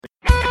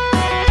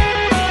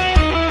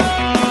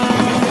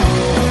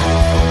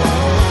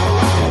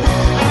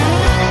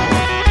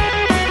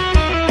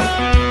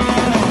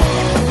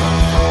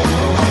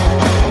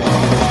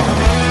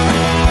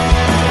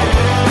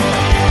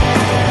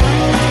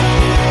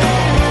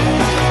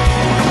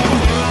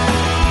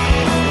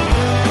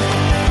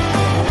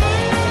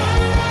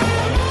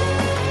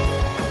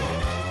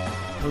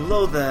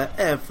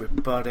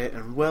everybody,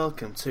 and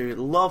welcome to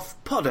Love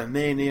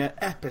Podomania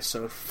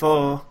Episode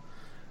 4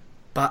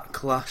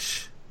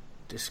 Backlash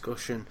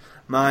Discussion.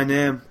 My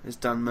name is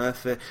Dan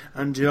Murphy,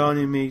 and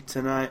joining me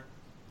tonight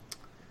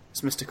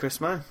is Mr.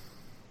 Chris May.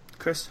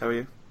 Chris, how are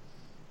you?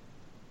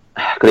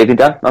 Good evening,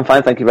 Dan. I'm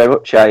fine, thank you very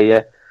much.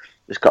 I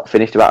just got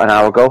finished about an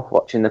hour ago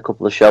watching a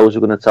couple of shows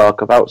we're going to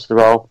talk about, so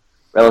they're all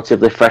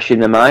relatively fresh in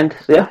my mind.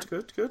 So, yeah,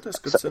 good. That's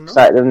good to know.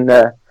 Excited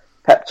and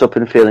pepped up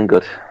and feeling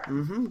good.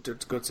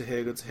 Good to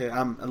hear.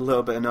 I'm a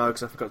little bit annoyed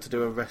because I forgot to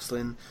do a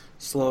wrestling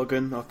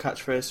slogan or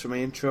catchphrase for my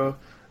intro,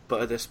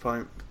 but at this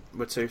point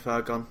we're too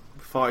far gone.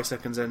 40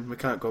 seconds in, we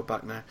can't go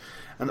back now.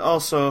 And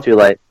also, too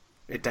late.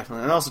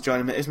 Definitely. And also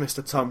joining me is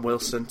Mr. Tom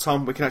Wilson.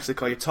 Tom, we can actually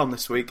call you Tom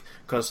this week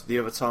because the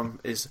other Tom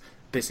is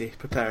busy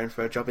preparing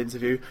for a job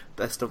interview.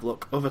 Best of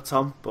luck, other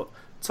Tom. But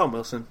Tom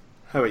Wilson,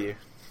 how are you?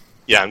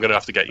 Yeah, I'm going to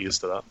have to get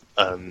used to that.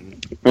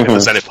 If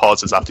there's any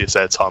pauses after you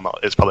say Tom,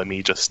 it's probably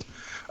me just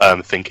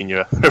thinking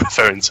you're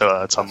referring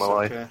to Tom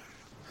Malloy. Okay.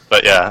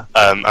 But yeah,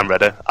 I'm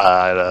ready.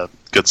 I had a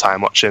good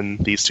time watching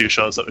these two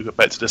shows that we're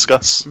about to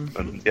discuss.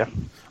 And yeah.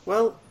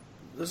 Well,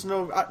 I was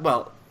going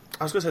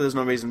to say there's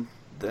no reason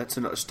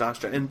to not start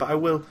straight in, but I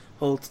will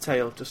hold the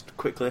tail just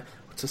quickly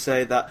to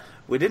say that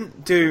we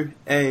didn't do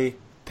a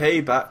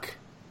payback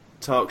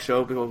talk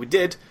show before we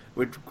did.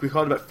 We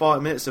recorded about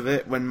 40 minutes of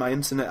it when my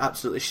internet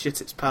absolutely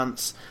shit its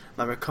pants.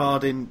 My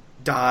recording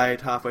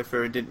died halfway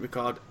through and didn't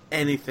record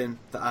anything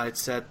that I'd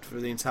said for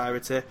the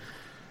entirety.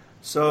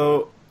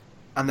 So,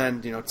 and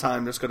then,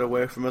 time just got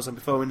away from us, and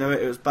before we knew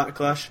it, it was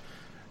Backlash.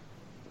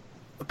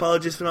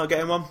 Apologies for not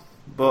getting one,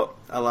 but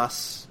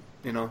alas,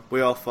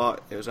 we all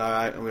thought it was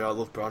alright, and we all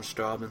love Braun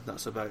Strowman.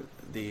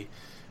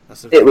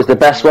 It was the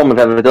best one we've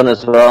ever done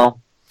as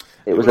well.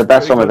 It was the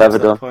best one we've ever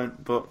done.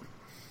 Point, but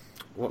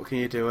what can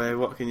you do, eh?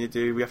 What can you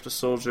do? We have to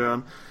soldier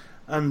on,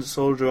 and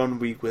soldier on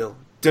we will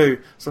do.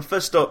 So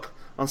first up,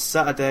 on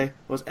Saturday,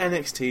 was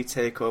NXT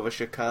TakeOver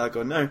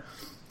Chicago. Now,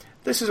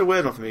 this is a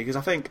weird one for me, because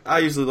I think I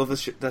usually love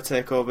their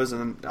takeovers,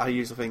 and I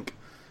usually think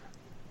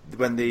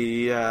when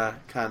they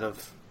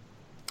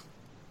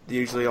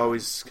usually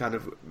always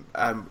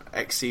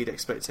exceed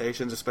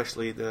expectations,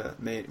 especially the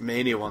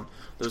Mania one.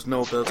 There was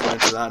no build time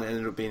to that, and it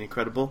ended up being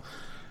incredible.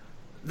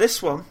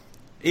 This one,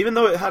 even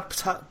though it had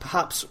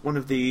perhaps one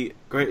of the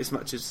greatest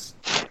matches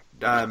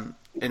in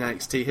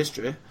NXT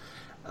history,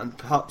 and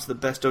perhaps the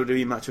best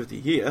WWE match of the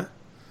year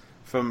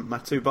from my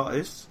two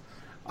bodies,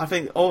 I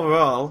think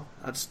overall,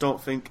 I just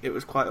don't think it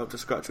was quite up to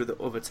scratch with the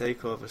other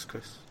takeovers,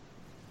 Chris.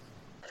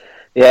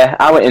 Yeah,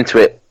 I went into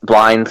it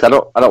blind. I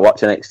don't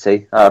watch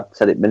NXT. I've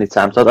said it many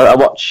times. I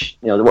watch,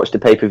 watch the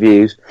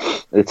pay-per-views,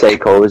 the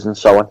takeovers, and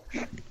so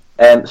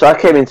on. So I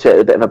came into it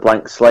with a bit of a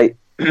blank slate.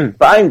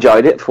 But I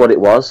enjoyed it for what it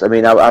was. I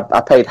mean,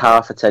 I paid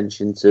half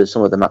attention to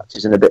some of the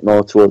matches and a bit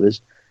more to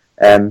others.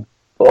 But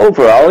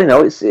overall,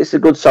 it's a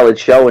good solid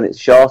show, and it's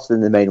shorter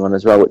than the main one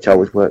as well, which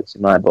always works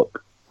in my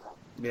book.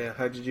 Yeah,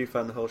 how did you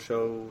find the whole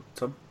show,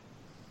 Tom?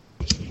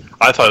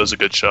 I thought it was a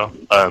good show.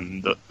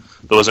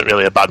 There wasn't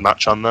really a bad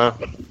match on there.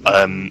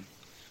 The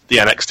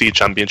NXT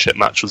Championship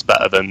match was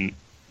better than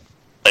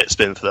it's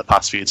been for the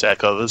past few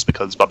takeovers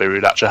because Bobby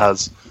Roode actually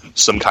has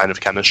some kind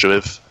of chemistry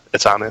with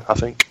Itami, I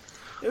think.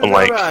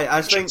 Right.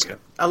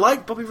 I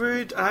like Bobby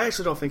Roode. I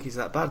actually don't think he's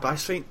that bad, but I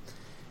think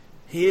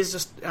he is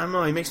just, I don't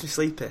know, he makes me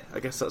sleepy. I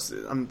guess that's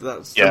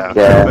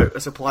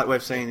a polite way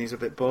of saying he's a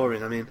bit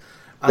boring. I mean,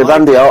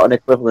 Randy Orton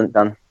equivalent,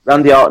 Dan.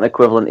 Randy Orton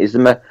equivalent is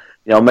the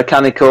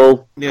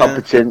mechanical,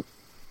 competent,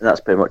 and that's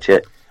pretty much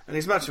it. And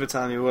his match with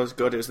Itami was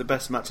good. It was the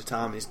best match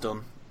Itami's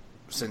done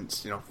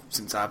since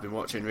I've been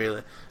watching,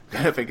 really.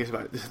 I think it's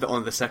about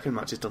only the second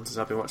match he's done since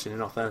I've been watching,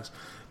 in all fairness.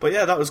 But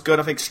yeah, that was good.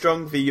 I think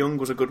Strong v Young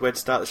was a good way to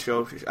start the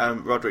show.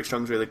 Roderick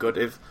Strong's really good.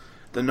 If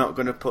they're not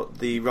going to put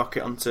the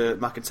rocket onto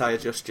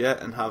McIntyre just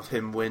yet and have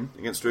him win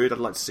against Roode, I'd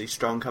like to see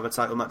Strong have a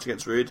title match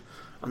against Roode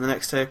on the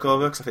next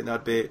takeover, because I think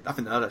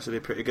that'd actually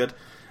be pretty good.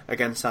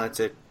 Again,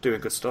 Sanity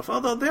doing good stuff.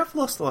 Although they have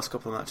lost the last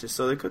couple of matches,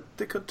 so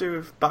they could do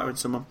with battering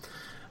someone.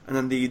 And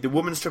then the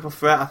women's triple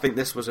threat, I think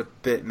this was a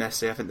bit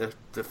messy. I think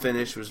the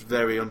finish was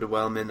very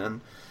underwhelming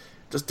and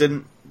just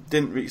didn't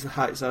reach the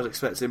heights I was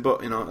expecting.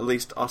 But at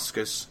least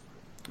Asuka's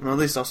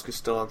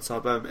still on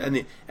top.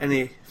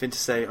 Anything to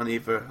say on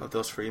either of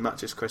those three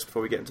matches, Chris,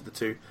 before we get into the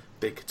two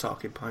big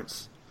talking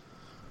points?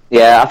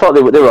 Yeah, I thought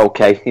they were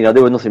okay. There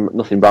was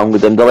nothing wrong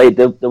with them.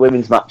 The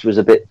women's match was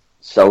a bit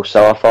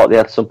so-so. I thought they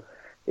had some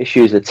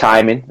issues with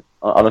timing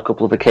on a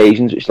couple of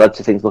occasions, which led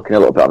to things looking a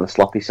little bit on the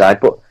sloppy side.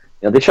 But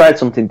they tried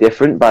something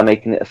different by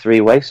making it a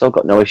three-way, so I've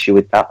got no issue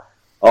with that.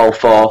 All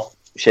for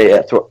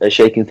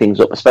shaking things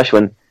up, especially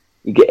when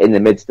you get in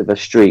the midst of a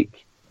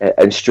streak.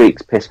 And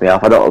streaks piss me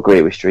off. I don't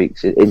agree with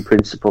streaks in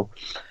principle.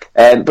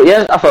 But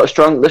yeah, I thought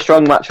the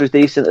Strong match was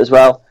decent as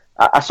well.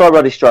 I saw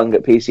Roddy Strong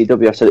at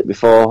PCW, I've said it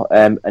before,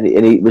 and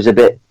he was a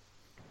bit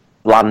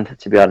bland,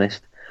 to be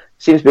honest.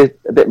 Seems to be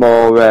a bit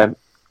more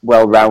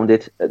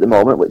well-rounded at the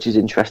moment, which is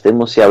interesting.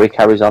 We'll see how he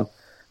carries on.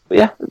 But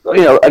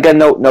yeah, again,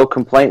 no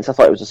complaints. I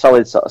thought it was a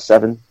solid sort of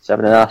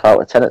 7.5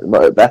 out of 10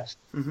 at best.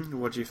 Mm-hmm.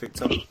 What do you think,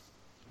 Tom?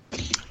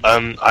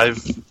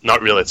 I've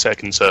not really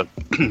taken to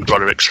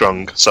Roderick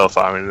Strong so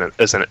far in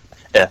his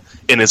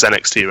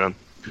NXT run.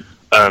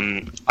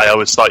 I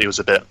always thought he was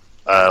a bit,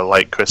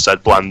 like Chris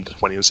said, bland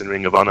when he was in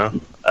Ring of Honor,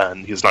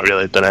 and he's not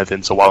really done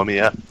anything to wow me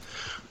yet.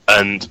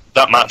 And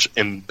that match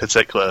in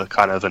particular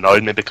kind of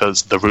annoyed me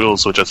because the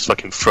rules were just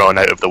fucking thrown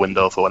out of the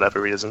window for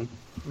whatever reason.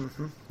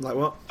 Mm-hmm. Like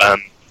what?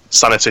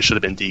 Sanity should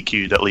have been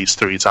DQ'd at least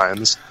 3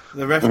 times.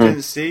 The ref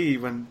didn't see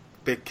when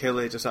Big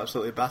Killy just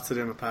absolutely battered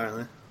him,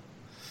 apparently.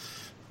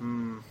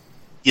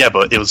 Yeah,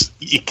 but it was...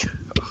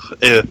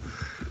 the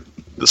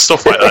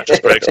stuff like that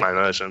just breaks my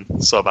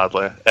immersion so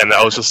badly. And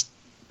I was just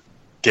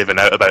giving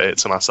out about it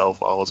to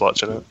myself while I was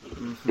watching it.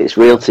 It's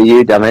real to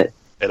you, damn it.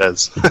 It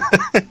is.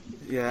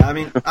 Yeah, I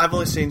mean, I've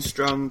only seen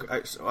Strong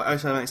outside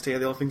of NXT.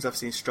 The only things I've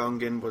seen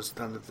Strong in was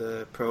kind of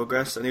the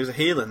Progress, and he was a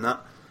heel in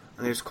that,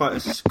 and he was quite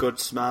a good,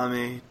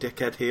 smarmy,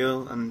 dickhead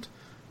heel, and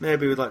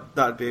maybe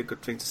that'd be a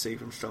good thing to see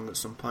from Strong at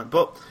some point.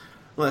 But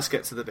let's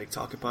get to the big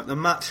talking point: the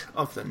match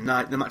of the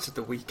night, the match of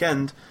the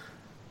weekend,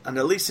 and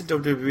at least in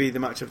WWE, the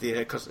match of the year.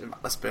 Because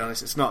let's be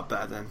honest, it's not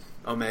better than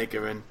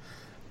Omega and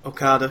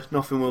Okada.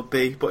 Nothing will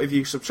be. But if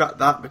you subtract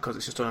that, because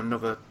it's just on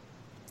another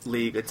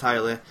league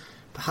entirely,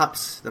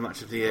 perhaps the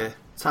match of the year.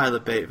 Tyler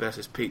Bate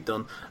versus Pete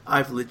Dunne.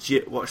 I've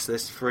legit watched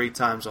this 3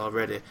 times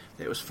already.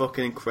 It was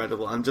fucking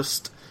incredible. And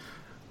just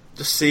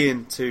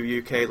seeing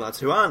 2 UK lads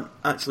who aren't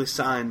actually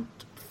signed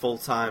full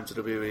time to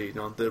WWE, you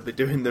know, they'll be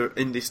doing their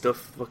indie stuff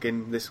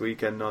fucking this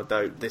weekend, no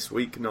doubt. This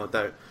week, no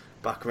doubt.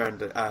 Back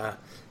around our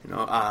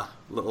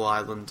little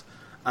island,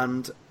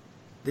 and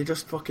they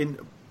just fucking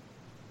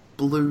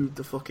blew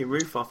the fucking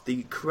roof off.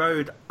 The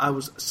crowd, I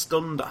was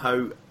stunned at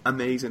how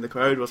amazing the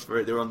crowd was for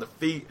it. They were on their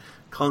feet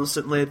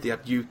constantly. They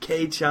had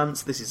UK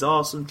chants, "This is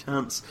awesome"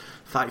 chants,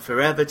 "Fight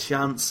Forever"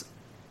 chants,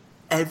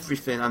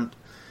 everything, and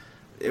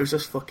it was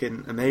just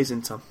fucking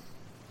amazing, Tom.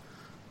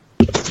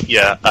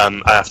 Yeah,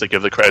 I have to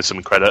give the crowd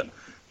some credit.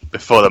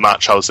 Before the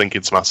match, I was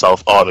thinking to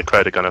myself, "Oh, the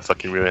crowd are going to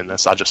fucking ruin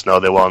this. I just know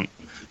they won't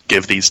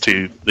give these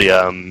two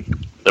the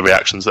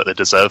reactions that they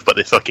deserve," but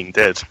they fucking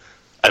did,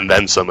 and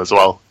then some as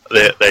well.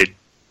 They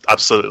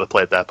absolutely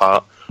played their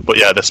part. But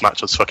yeah, this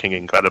match was fucking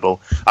incredible.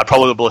 I'd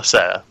probably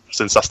say,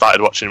 since I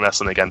started watching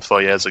wrestling again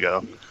 4 years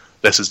ago,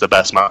 this is the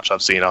best match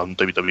I've seen on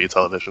WWE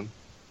television.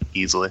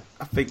 Easily.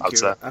 I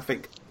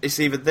think it's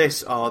either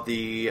this or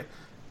the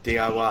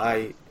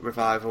DIY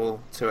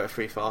Revival 2 out of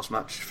 3 Falls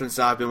match. Since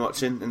I've been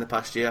watching in the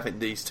past year, I think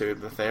these two are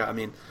my favourite. I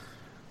mean,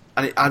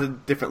 and it added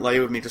a different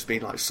layer with me just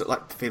being like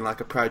feeling like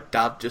a proud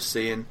dad just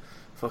seeing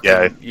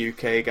fucking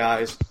UK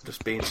guys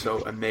just being so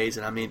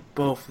amazing. I mean,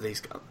 both of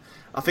these guys.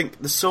 I think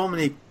there's so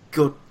many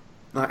good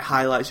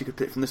highlights you could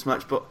pick from this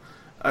match, but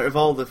out of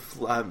all the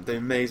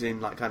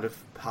amazing kind of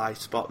high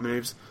spot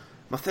moves,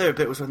 my favourite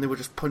bit was when they were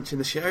just punching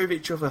the shit out of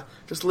each other,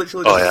 just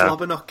literally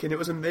slobber knocking. It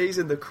was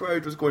amazing. The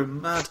crowd was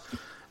going mad.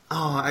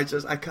 Oh, I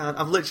can't.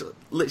 I've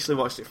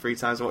literally watched it 3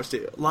 times. I watched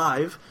it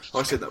live. I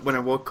watched it when I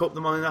woke up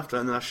the morning after,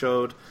 and then I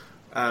showed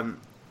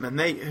my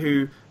mate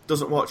who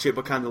doesn't watch it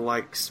but kind of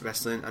likes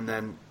wrestling, and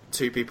then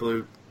 2 people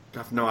who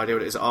have no idea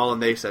what it is at all,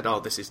 and they said,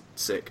 "Oh, this is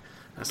sick."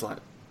 And it's like,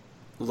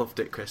 loved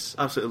it, Chris.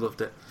 Absolutely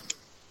loved it.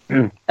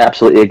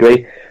 Absolutely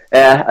agree.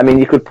 I mean,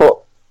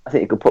 I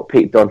think you could put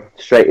Pete Dunne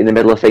straight in the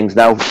middle of things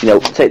now. You know,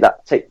 take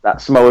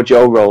that Samoa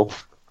Joe role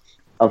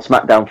on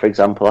SmackDown, for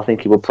example. I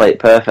think he would play it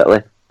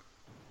perfectly.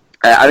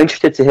 I'm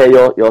interested to hear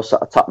your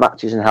sort of top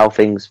matches and how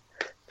things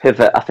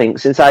pivot. I think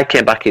since I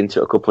came back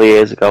into it a couple of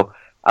years ago,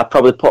 I'd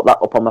probably put that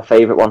up on my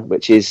favourite one,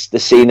 which is the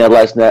Cena,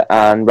 Lesnar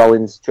and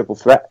Rollins triple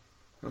threat,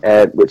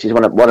 which is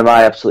one of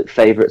my absolute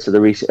favourites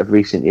of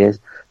recent years.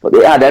 But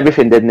it had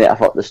everything, didn't it? I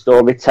thought the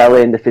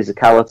storytelling, the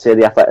physicality,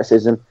 the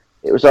athleticism,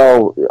 it was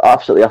all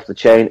absolutely off the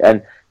chain.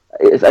 And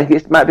I think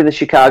it might be the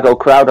Chicago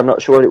crowd. I'm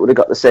not sure it would have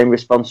got the same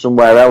response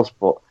somewhere else,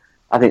 but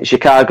I think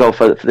Chicago,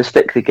 for the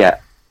stick they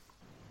get,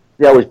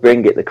 they always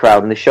bring it, the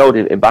crowd, and they showed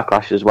it in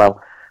Backlash as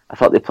well. I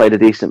thought they played a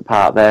decent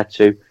part there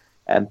too.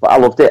 But I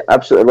loved it,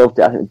 absolutely loved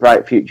it. I think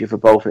bright future for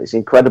both, and it's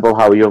incredible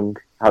how young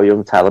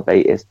Tyler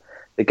Bate is.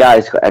 The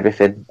guy's got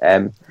everything.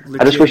 I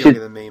just wish younger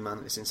than me, man.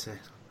 It's insane.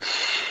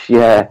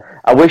 Yeah,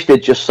 I wish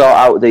they'd just sort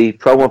out the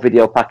promo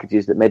video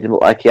packages that made him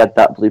look like he had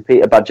that Blue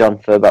Peter badge on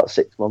for about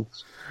 6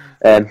 months.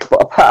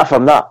 But apart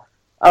from that,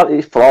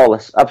 it's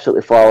flawless,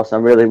 absolutely flawless.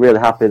 I'm really, really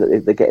happy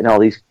that they're getting all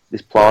these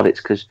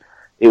plaudits, because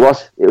it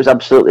was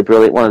absolutely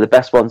brilliant. One of the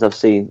best ones I've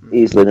seen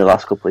easily in the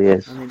last couple of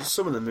years. I mean, just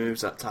some of the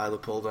moves that Tyler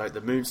pulled out: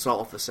 the moonsault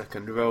off the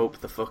second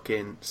rope, the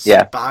fucking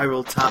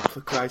spiral tap,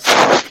 for Christ's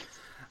sake.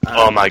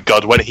 Oh my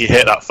god, when he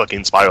hit that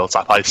fucking spiral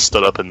tap, I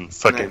stood up and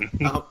fucking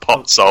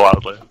popped so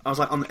loudly. I was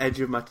on the edge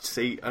of my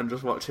seat and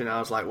just watching. I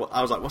was like,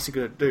 what's he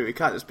going to do? He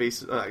can't just be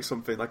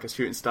something like a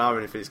shooting star or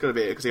anything. It's going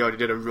to be because he already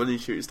did a running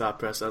shooting star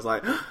press. I was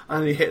like, and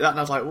then he hit that, and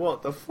I was like,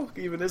 what the fuck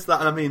even is that?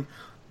 And I mean,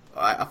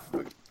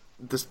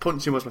 this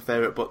punching was my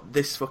favourite, but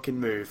this fucking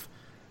move,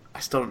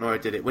 I still don't know how he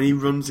did it. When he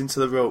runs into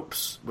the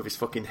ropes with his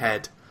fucking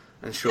head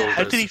and shoulders.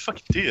 How did he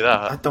fucking do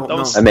that? I don't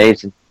know.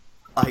 Amazing.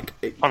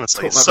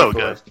 Honestly, it's so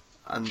good.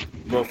 And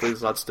both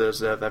these lads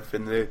deserve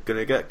everything they're going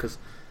to get, because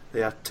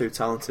they are 2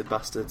 talented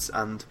bastards.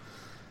 And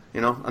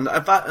you know.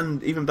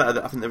 And even better,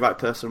 that I think the right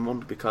person won,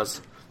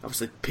 because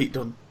obviously Pete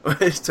Dunne.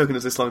 It's taken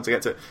us this long to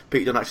get to it.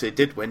 Pete Dunne actually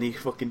did win. He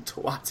fucking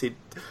twatted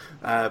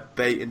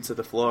Bate into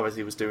the floor as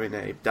he was doing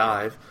a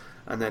dive,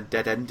 and then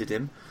dead-ended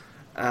him.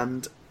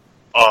 And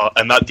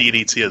that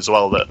DDT as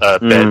well that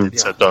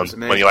Bate had done,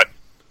 when you're like,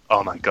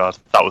 oh my god,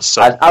 that was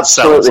so... I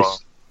absolutely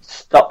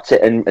stopped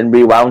it and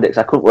rewound it, because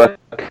I couldn't work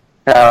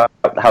out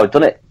how I'd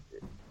done it.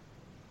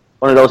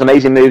 One of those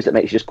amazing moves that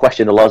makes you just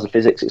question the laws of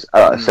physics. It's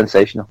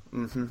sensational.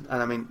 Mm-hmm.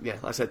 And I mean, yeah,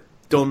 like I said,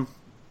 Dunne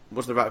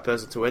was the right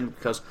person to win,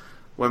 because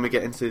when we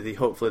get into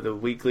hopefully the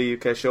weekly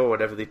UK show,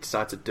 whatever they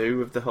decide to do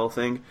with the whole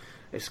thing,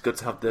 it's good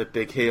to have the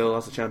big heel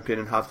as the champion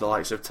and have the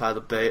likes of Tyler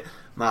Bate,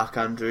 Mark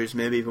Andrews,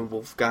 maybe even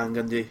Wolfgang,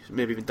 and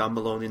maybe even Dan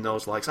Maloney and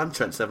those likes, and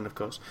Trent Seven, of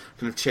course,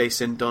 kind of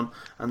chasing Dunne.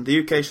 And the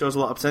UK show has a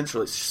lot of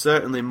potential. It's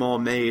certainly more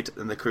made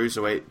than the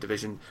Cruiserweight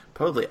division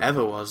probably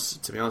ever was,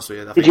 to be honest with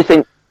you. Did you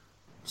think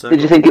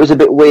it was a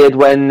bit weird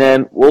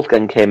when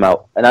Wolfgang came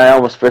out? And I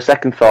almost for a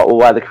second thought, well,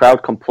 why the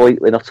crowd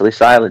completely and utterly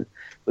silent?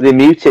 But they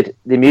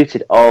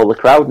muted all the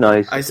crowd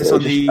noise. Is this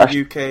on the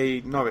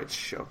UK Norwich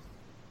show?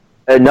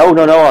 No,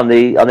 on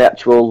the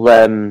actual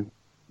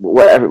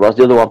whatever it was,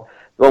 the other one,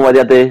 the one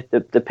where they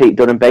had the Pete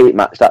Dunne and Bate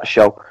match, that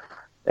show,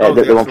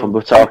 the one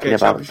we're talking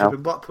about now.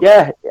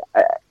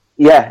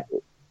 Yeah.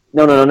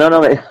 No,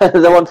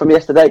 the one from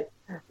yesterday,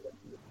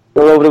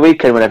 all over the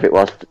weekend, whenever it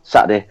was,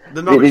 Saturday.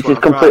 The Norwich one,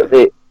 completely.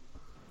 Friday.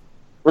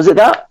 Was it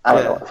that? I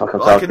don't know what the fuck I'm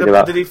talking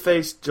about. Did he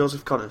face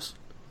Joseph Connors?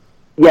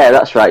 Yeah,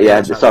 that's right.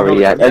 Yeah, sorry.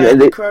 Yeah,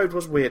 and the crowd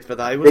was weird for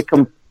that. They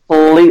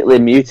completely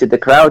muted the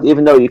crowd,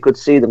 even though you could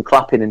see them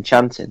clapping and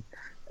chanting.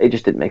 It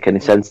just didn't make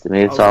any sense to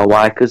me at all.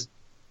 Why? Because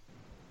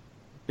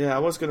I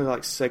was going to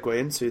segue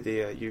into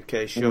the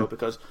UK show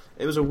because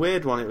it was a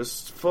weird one. It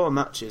was 4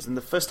 matches, and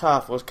the first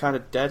half was kind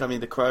of dead. I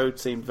mean, the crowd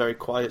seemed very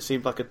quiet. It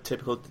seemed like a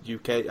typical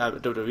UK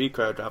WWE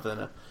crowd rather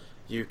than a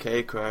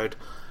UK crowd.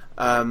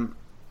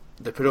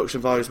 The production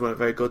values weren't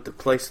very good. The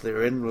place they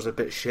were in was a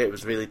bit shit. It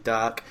was really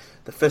dark.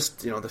 The first,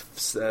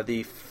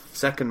 the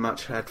second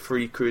match had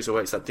 3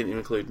 cruiserweights that didn't even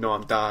include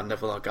Noam Dar,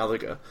 Neville or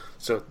Gallagher,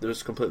 so there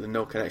was completely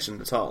no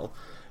connection at all.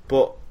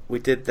 But we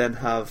did then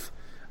have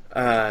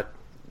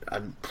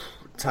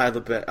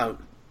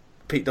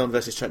Pete Dunne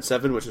versus Trent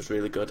Seven, which was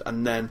really good,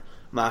 and then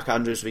Mark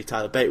Andrews v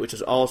Tyler Bate, which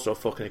was also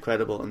fucking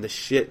incredible. And the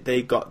shit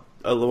they got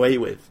away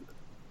with,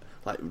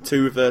 like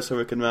 2 reverse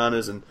Hurricane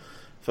Ranas and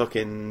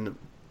fucking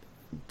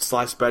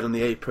sliced bread on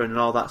the apron and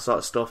all that sort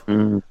of stuff.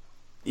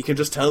 You can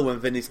just tell when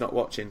Vinny's not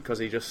watching, because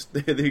he just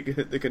they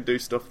can do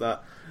stuff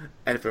that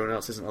everyone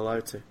else isn't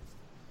allowed to.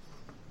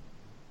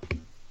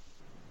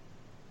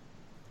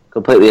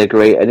 Completely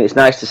agree, and it's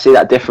nice to see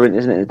that difference,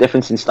 isn't it? The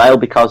difference in style,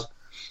 because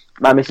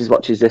my missus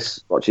watches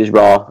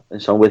Raw,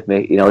 and so with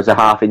me, as a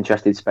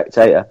half-interested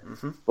spectator.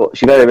 But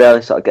she very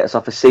rarely sort of gets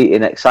off a seat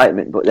in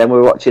excitement. But then we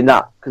were watching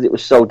that because it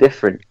was so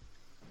different.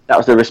 That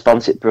was the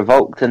response it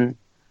provoked, and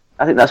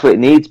I think that's what it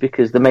needs,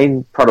 because the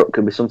main product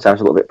can be sometimes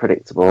a little bit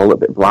predictable, a little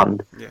bit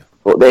bland. Yeah.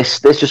 But this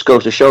just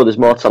goes to show there's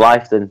more to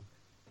life than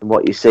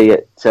what you see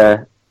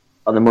on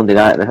the Monday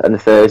night and the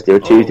Thursday or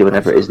Tuesday,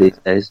 whenever absolutely. It is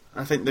these days.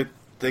 I think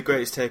the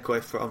greatest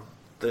takeaway from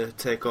the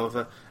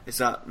takeover is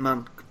that,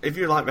 man, if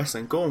you like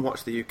wrestling, go and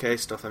watch the UK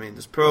stuff. I mean,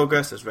 there's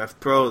Progress, there's Rev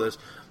Pro, there's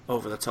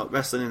Over the Top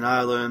Wrestling in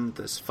Ireland,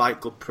 there's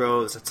Fight Club Pro,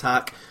 there's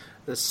Attack,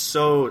 there's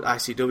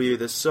ICW,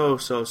 there's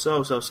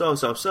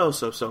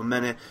so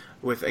many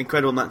with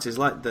incredible matches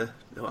like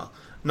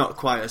not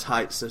quite as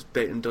heights as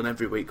Bate and Dunne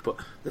every week, but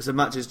there's a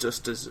matches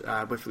just as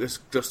with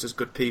just as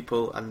good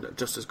people and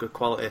just as good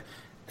quality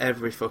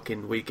every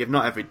fucking week, if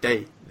not every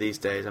day these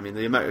days. I mean,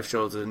 the amount of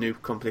shows, there's a new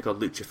company called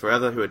Lucha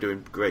Forever who are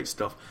doing great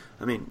stuff.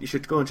 I mean, you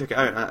should go and check it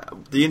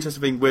out. The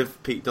interesting thing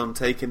with Pete Dunne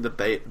taking the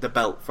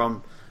belt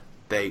from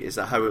Bate is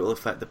that how it will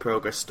affect the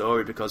Progress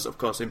story, because of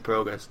course in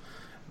Progress,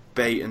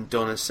 Bate and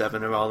Dunne as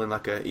Seven are all in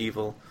like a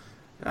evil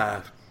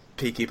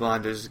Peaky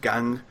Blinders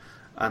gang,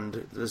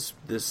 and there's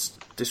this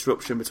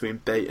disruption between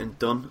Bate and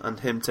Dunne, and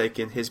him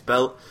taking his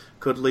belt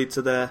could lead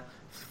to their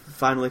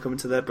finally coming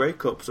to their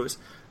breakup. So it's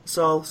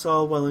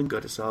all well and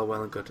good. It's all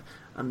well and good.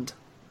 And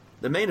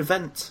the main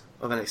event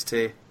of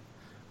NXT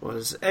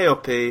was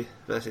AOP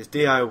versus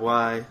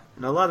DIY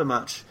in a ladder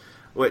match,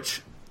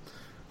 which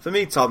for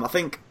me, Tom, I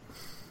think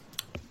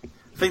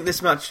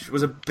this match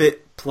was a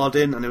bit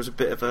plodding and it was a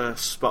bit of a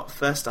spot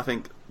fest. I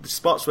think the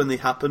spots when they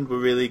happened were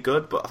really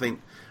good, but I think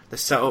the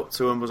setup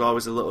to them was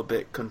always a little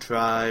bit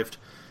contrived.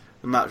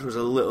 The match was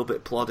a little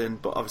bit plodding,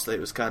 but obviously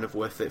it was kind of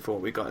worth it for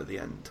what we got at the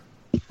end.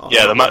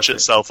 The match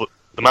itself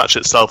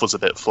was a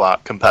bit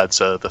flat compared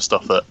to the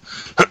stuff that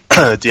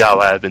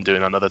DIY had been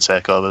doing on other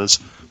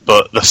takeovers,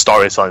 but the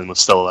storytelling was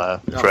still there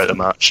throughout the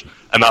match,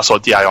 and that's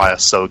what DIY are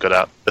so good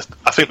at.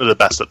 I think they're the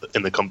best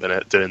in the company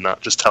at doing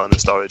that, just telling the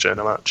story during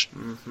a match.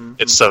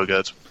 It's so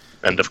good.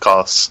 And of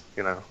course,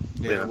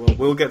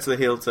 we'll get to the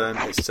heel turn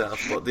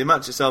itself, but the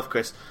match itself,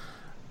 Chris,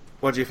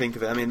 what do you think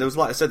of it? I mean, there was,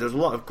 like I said, there was a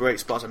lot of great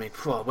spots. I mean,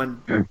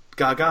 when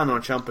Gargano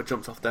and Ciampa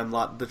jumped off the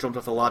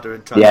ladder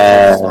and tried to,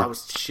 I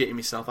was shitting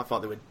myself. I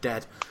thought they were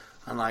dead,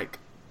 and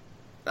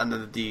and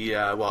then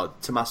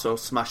Tommaso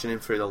smashing him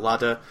through the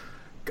ladder,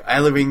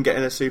 Ellering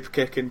getting a super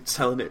kick and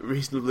selling it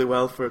reasonably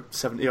well for a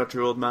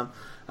 70-odd-year-old man.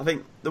 I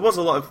think there was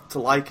a lot to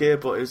like here,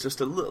 but it was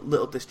just a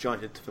little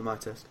disjointed for my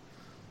taste.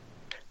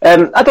 I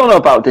don't know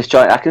about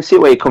disjointed. I can see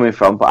where you're coming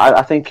from, but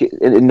I think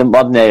in the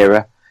modern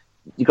era,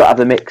 you've got to have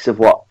a mix of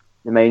what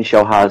the main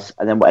show has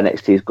and then what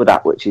NXT is good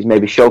at, which is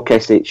maybe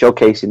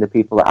showcasing the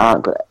people that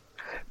aren't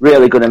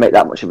really going to make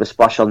that much of a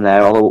splash on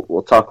there, although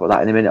we'll talk about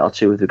that in a minute or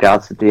two with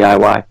regards to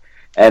DIY.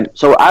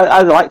 So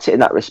I liked it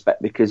in that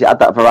respect because it had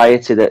that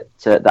variety that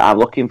I'm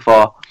looking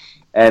for.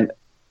 The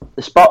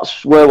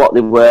spots were what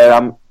they were.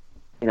 I'm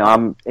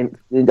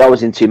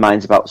always in two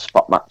minds about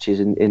spot matches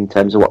in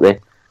terms of what they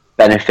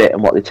benefit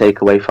and what they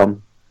take away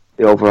from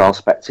the overall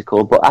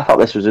spectacle. But I thought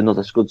this was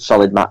another good,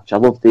 solid match. I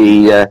love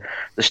the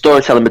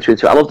storytelling between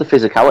the two. I love the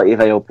physicality of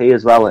AOP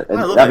as well.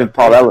 And having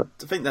Paul Ellering.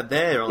 To think that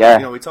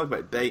we talk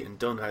about Bate and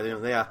Dunn, how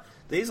they are.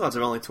 These lads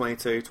are only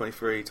 22,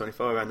 23,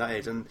 24 around that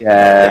age, and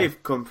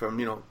they've come from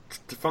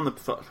from the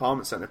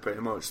performance centre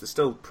pretty much. They're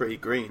still pretty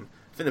green.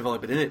 I think they've only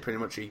been in it pretty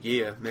much a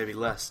year, maybe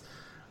less.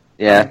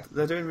 Yeah, and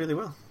they're doing really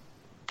well.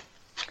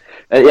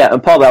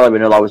 And Paul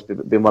Ellering will always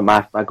been one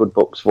of my good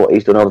books for what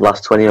he's done over the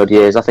last 20 odd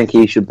years. I think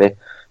he should be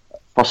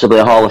possibly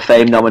a Hall of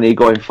Fame nominee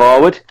going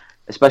forward,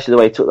 especially the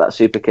way he took that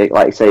super kick,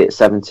 like you say, at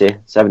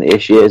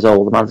 70-ish years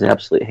old. The man's an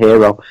absolute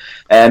hero.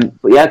 But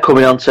yeah,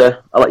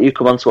 I'll let you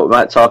come on to what we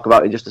might talk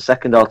about in just a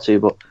second or two,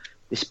 but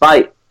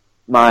despite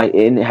my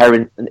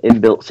inherent and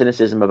inbuilt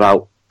cynicism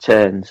about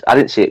turns, I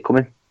didn't see it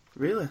coming.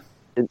 Really?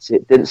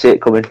 Didn't see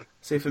it coming.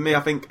 See, for me,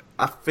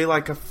 I feel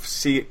like I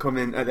see it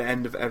coming at the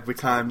end of every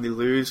time they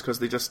lose, because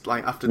they just,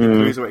 like, after the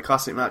Cruiserweight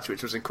Classic match,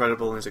 which was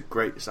incredible and is a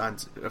great sign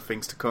of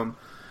things to come,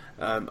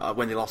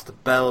 when they lost the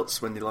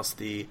belts, when they lost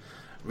the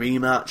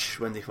rematch,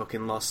 when they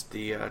fucking lost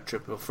the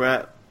triple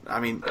threat.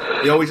 I mean,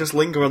 they always just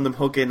linger on them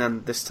hugging,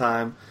 and this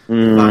time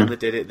they finally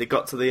did it. They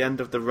got to the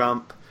end of the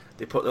ramp,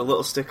 they put a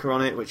little sticker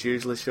on it, which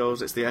usually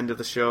shows it's the end of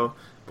the show.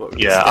 But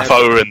yeah, I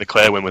thought we were in the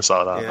clear when we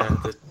saw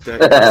that.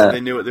 Yeah,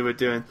 they knew what they were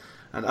doing.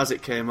 And as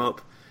it came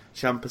up,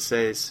 Ciampa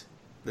says,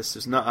 this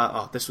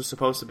was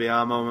supposed to be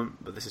our moment,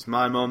 but this is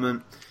my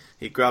moment.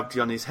 He grabbed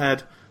Johnny's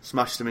head,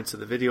 smashed him into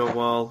the video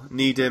wall,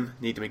 kneed him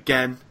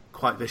again,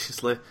 quite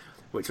viciously,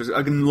 which was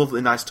a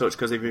lovely, nice touch,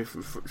 because if you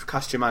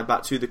cast your mind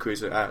back to the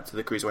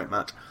cruiserweight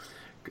match,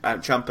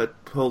 Ciampa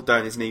pulled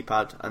down his knee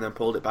pad and then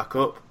pulled it back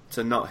up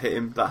to not hit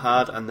him that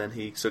hard, and then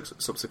he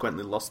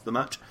subsequently lost the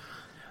match.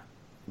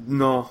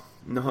 No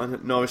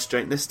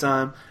restraint this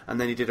time, and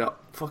then he did a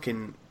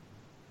fucking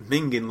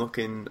minging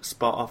looking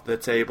spot off the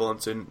table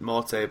onto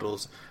more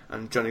tables,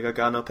 and Johnny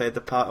Gargano paid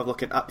the part of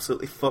looking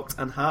absolutely fucked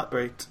and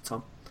heartbreaked,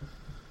 Tom.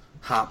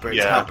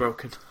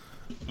 Heartbroken.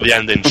 The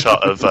ending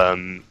shot of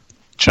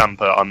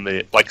Ciampa on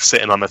the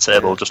sitting on the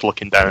table, just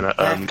looking down at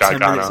Gargano. 10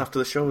 minutes after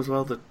the show as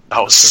well. That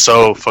was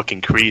so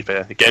fucking creepy.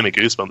 It gave me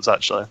goosebumps,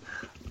 actually.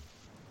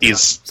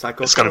 It's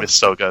going to be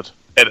so good.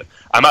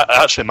 I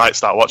actually might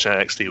start watching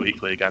NXT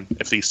Weekly again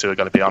if these two are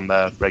going to be on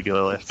there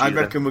regularly. I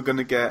reckon we're going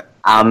to get...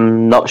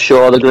 I'm not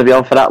sure they're going to be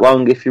on for that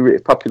long, if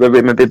popular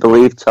rumour be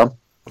believed, Tom.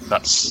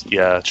 That's,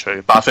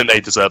 true. But I think they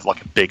deserve a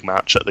big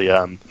match at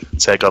the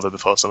TakeOver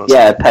before summer.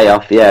 Yeah,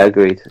 payoff. Yeah,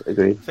 agreed. I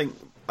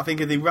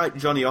think if they write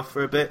Johnny off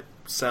for a bit,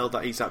 sell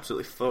that he's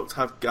absolutely fucked,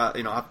 have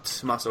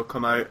Tommaso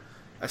come out,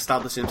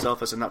 establish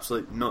himself as an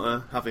absolute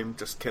nutter, have him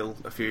just kill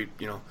a few,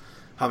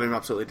 have him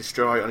absolutely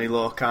destroy Oni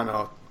Lorcan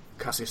or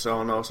Cassius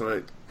Ohno or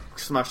something,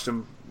 smash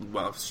some,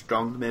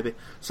 strong maybe,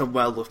 some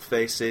well-loved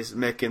faces,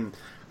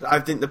 I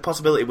think the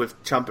possibility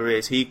with Ciampa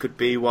is he could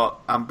be what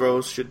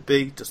Ambrose should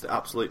be, just the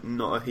absolute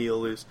nutter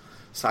heel who's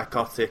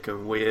psychotic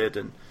and weird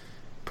and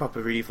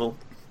proper evil.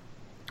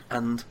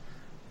 And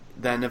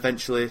then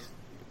eventually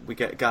we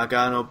get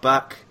Gargano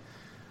back,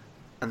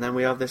 and then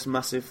we have this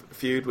massive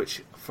feud,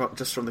 which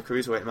just from the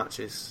cruiserweight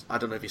matches, I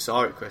don't know if you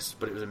saw it, Chris,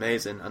 but it was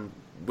amazing. And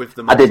with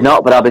the I did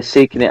not, but I'll be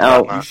seeking it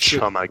out.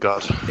 Oh my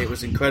god, it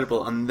was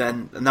incredible. And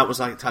that was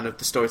kind of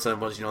the storytelling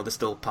was, they're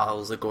still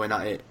pals, they're going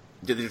at it.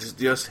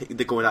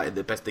 They're going at it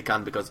the best they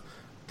can because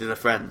they're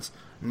friends.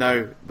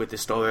 Now with the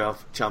story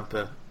of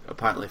Ciampa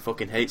apparently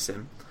fucking hates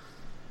him,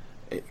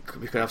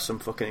 we could have some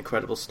fucking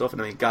incredible stuff.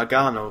 And I mean,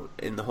 Gargano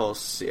in the whole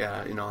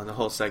in the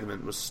whole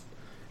segment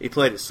he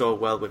played it so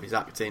well with his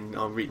acting,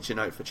 reaching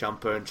out for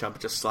Ciampa and Ciampa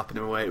just slapping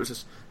him away. It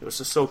was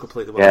just so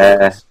completely well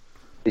done.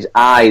 His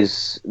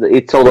eyes. He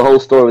told the whole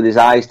story with his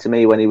eyes to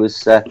me when he was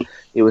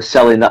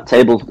selling that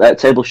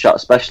table shot,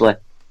 especially.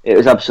 It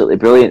was absolutely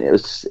brilliant. It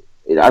was,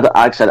 like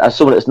I said, as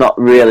someone that's not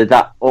really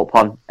that up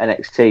on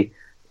NXT,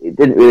 it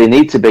didn't really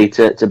need to be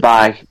to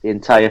buy the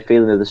entire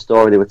feeling of the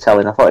story they were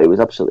telling. I thought it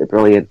was absolutely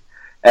brilliant.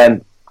 I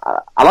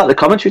like the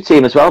commentary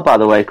team as well, by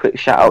the way. Quick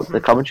shout out to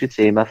the commentary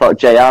team. I thought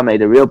JR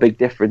made a real big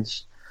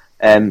difference,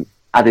 adding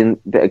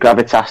a bit of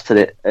gravitas to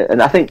it.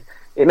 And I think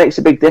it makes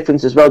a big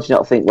difference as well, do you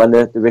not think, when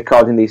they're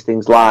recording these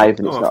things live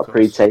and it's not a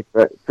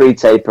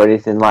pre-tape or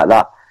anything like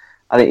that.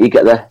 I think you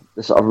get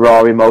the sort of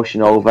raw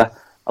emotion over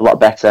a lot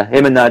better.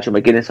 Him and Nigel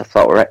McGuinness I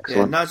thought were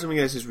excellent. Yeah, Nigel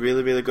McGuinness is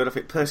really, really good. I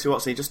think Percy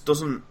Watson, he just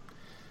doesn't...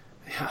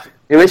 Yeah.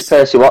 Who is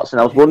Percy Watson?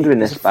 I was wondering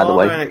this, by the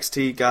way. He's a former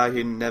NXT guy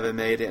who never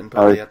made it and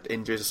probably had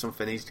injuries or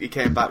something. He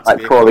came back to like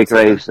be Corey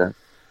Graves, then.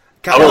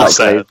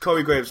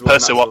 Corey Graves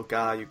was an actual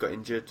guy who got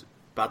injured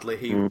badly.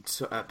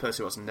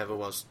 Percy Watson never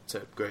was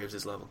to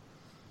Graves' level.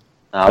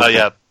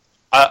 Yeah.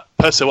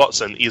 Percy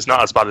Watson, he's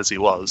not as bad as he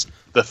was.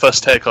 The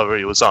first takeover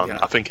he was on,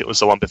 I think it was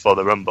the one before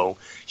the Rumble,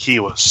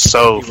 he was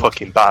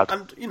fucking bad.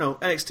 And,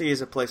 NXT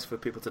is a place for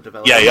people to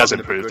develop. Yeah, he has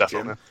improved,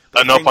 definitely.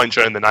 At no point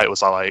during the night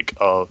was I like,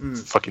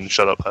 fucking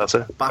shut up,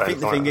 Percy. But I think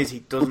the thing is, he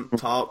doesn't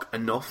talk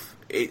enough.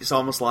 It's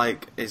almost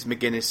like it's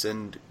McGuinness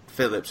and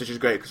Phillips, which is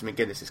great because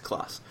McGuinness is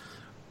class.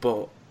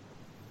 But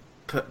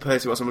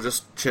Percy Watson will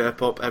just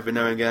chirp up every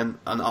now and again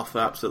and offer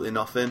absolutely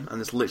nothing, and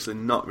there's literally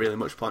not really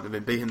much point of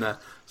him being there.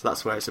 So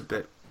that's where it's a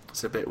bit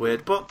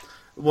weird, but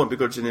it won't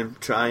begrudging him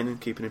trying and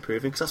keeping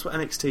improving, because that's what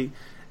NXT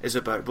is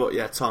about. But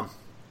yeah, Tom,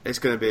 it's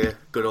going to be a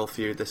good old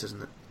feud, this,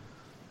 isn't it?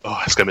 Oh,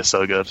 it's going to be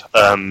so good.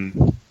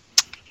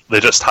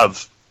 There's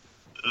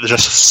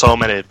just so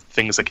many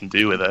things they can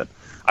do with it.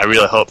 I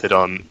really hope they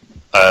don't,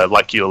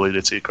 like you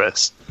alluded to,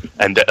 Chris,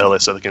 end it early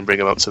so they can bring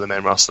him up to the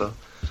main roster.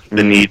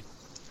 They need,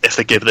 if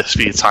they give this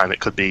feud time, it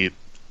could be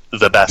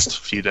the best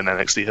feud in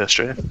NXT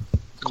history,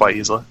 quite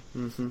easily.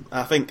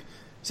 I think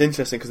it's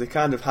interesting because they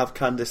kind of have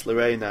Candice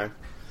LeRae now,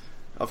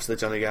 obviously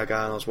Johnny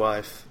Gargano's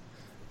wife.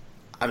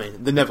 I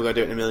mean, they're never going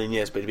to do it in a million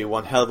years, but it'd be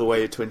one hell of a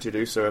way to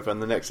introduce her.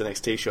 And the next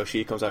NXT show,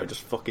 she comes out and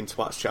just fucking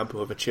twats Ciampa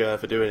with a chair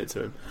for doing it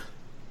to him.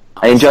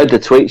 I enjoyed the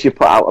tweets you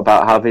put out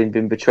about having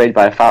been betrayed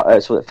by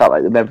so it felt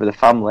like the member of the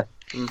family.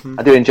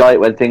 I do enjoy it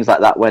when things like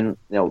that, when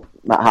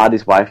Matt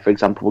Hardy's wife, for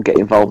example, will get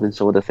involved in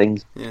some of the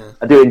things. Yeah.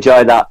 I do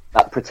enjoy that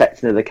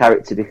protecting of the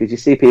character, because you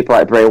see people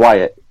like Bray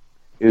Wyatt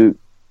who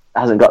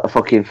hasn't got the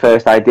fucking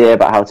first idea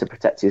about how to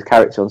protect his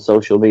character on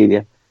social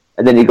media,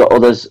 and then you got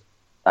others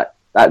like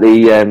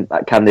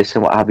Candice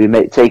and what have you,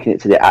 taking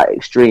it to the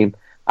extreme.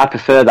 I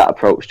prefer that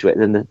approach to it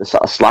than the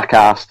sort of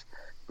slack-arsed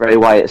Bray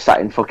Wyatt sat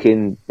in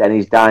fucking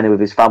Denny's diner with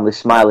his family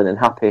smiling and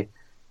happy.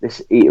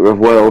 This eater of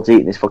worlds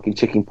eating his fucking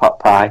chicken pot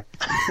pie.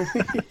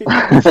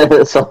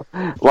 So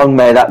long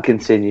may that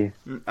continue.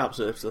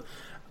 Absolutely.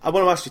 I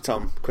want to ask you,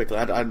 Tom, quickly.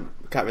 I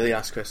can't really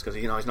ask Chris because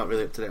he's not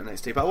really up to date on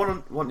NXT. But I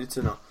want you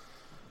to know,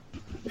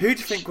 who do you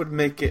think would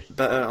make it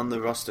better on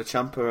the roster,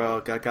 Ciampa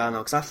or Gargano?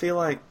 Because I feel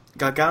like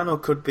Gargano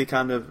could be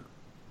kind of,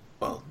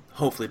 well,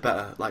 hopefully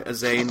better, like a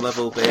Zayn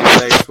level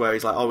babyface where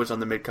he's like always on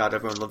the mid card,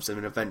 everyone loves him,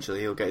 and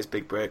eventually he'll get his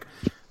big break.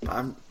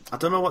 But I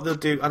don't know what they'll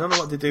do. I don't know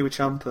what they do with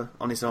Ciampa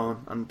on his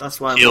own, and that's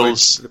why I'm worried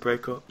for the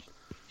breakup.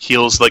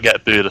 Heels that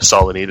get booed are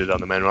sorely needed on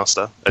the main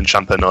roster, and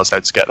Ciampa knows how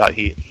to get that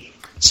heat.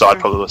 So I'd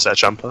probably say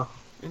Ciampa.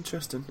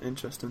 Interesting.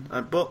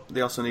 But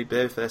they also need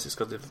babyfaces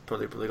because they've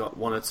probably got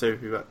one or two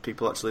who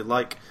people actually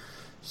like.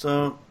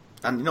 So,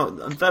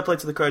 and fair play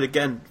to the crowd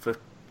again for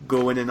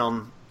going in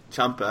on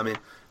Ciampa. I mean,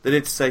 they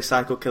did say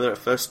Psycho Killer at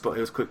first, but it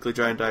was quickly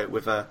drowned out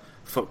with a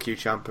 "fuck you,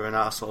 Ciampa" and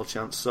arsehole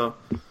chance. So,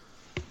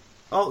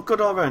 good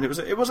all round.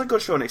 It was a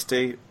good show on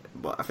NXT,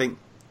 but I think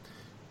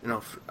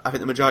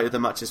the majority of the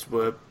matches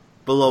were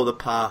below the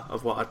par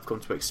of what I'd come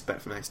to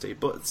expect from NXT.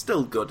 But it's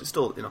still good. It's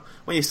still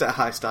when you set a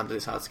high standard,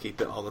 it's hard to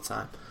keep it all the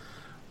time.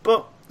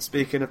 But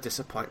speaking of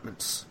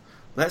disappointments,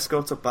 let's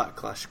go to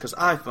Backlash, because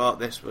I thought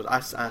this was...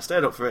 I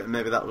stayed up for it, and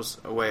maybe that was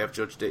a way I've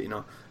judged it,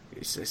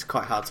 It's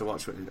quite hard to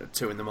watch at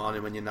 2 in the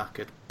morning when you're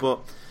knackered.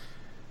 But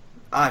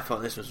I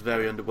thought this was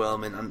very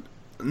underwhelming, and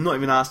I'm not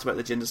even asked about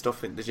the Jinder stuff.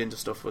 I think the Jinder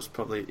stuff was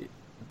probably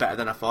better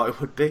than I thought it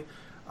would be.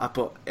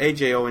 But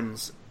AJ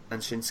Owens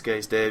and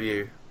Shinsuke's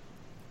debut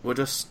were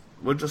just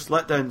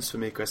letdowns for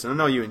me, Chris. And I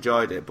know you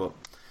enjoyed it, but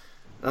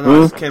I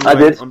know I just came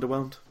away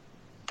underwhelmed.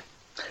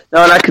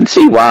 No, and I can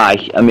see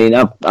why. I mean,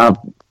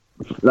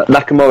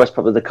 Nakamura's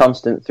probably the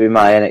constant through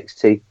my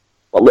NXT.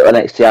 What little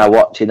NXT I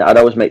watch, I'd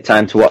always make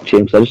time to watch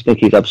him, because I just think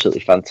he's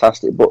absolutely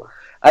fantastic. But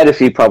I had a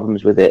few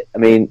problems with it. I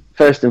mean,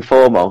 first and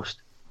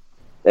foremost,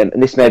 and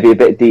this may be a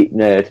bit deep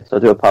nerd, so I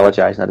do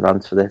apologise in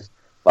advance for this,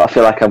 but I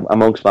feel like I'm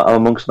amongst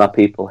my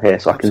people here,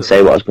 so I can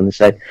say what I was going to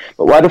say.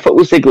 But why the fuck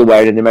was Ziggler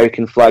wearing an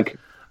American flag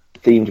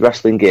themed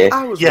wrestling gear?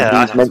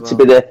 He's meant to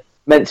be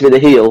the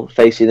heel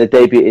facing a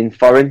debuting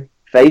foreign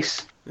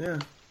face. Yeah.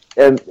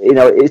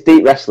 It's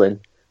deep wrestling,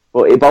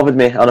 but it bothered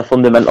me on a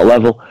fundamental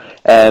level.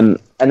 And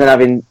then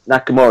having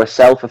Nakamura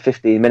sell for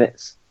 15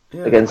 minutes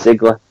against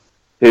Ziggler,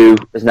 who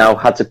has now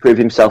had to prove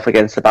himself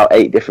against about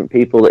 8 different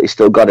people that he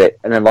still got it,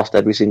 and then lost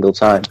every single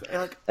time.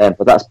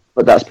 But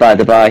that's by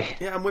the by.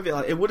 Yeah, I'm with you.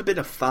 It would have been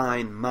a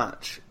fine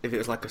match if it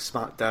was like a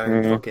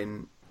SmackDown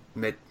fucking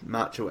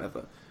mid-match or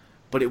whatever.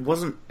 But it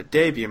wasn't a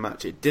debut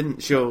match. It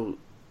didn't show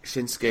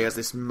Shinsuke as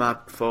this mad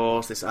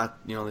force, this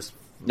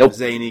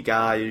zany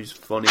guy who's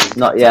funny and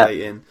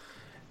captivating.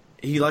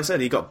 He, like I said,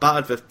 he got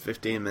battered for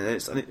 15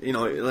 minutes, and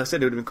like I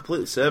said, it would have been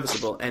completely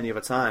serviceable any other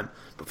time.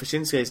 But for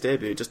Shinsuke's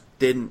debut, it just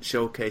didn't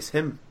showcase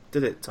him,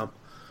 did it, Tom?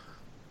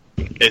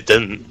 It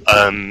didn't.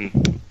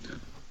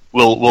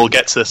 We'll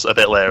get to this a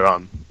bit later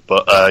on,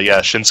 but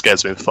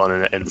Shinsuke's been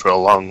fun in for a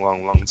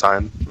long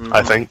time.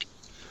 I think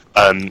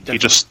he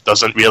just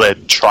doesn't really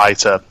try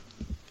to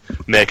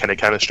make any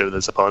chemistry with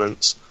his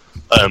opponents.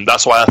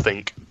 That's why I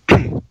think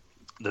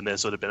The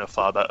Miz would have been a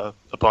far better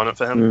opponent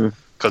for him,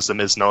 because The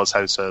Miz knows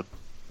how to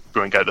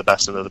bring out the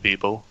best in other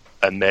people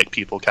and make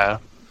people care.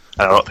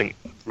 And I don't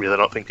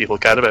think people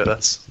cared about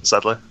this,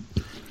 sadly.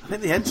 I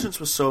think the entrance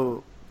was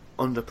so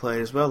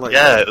underplayed as well. Like,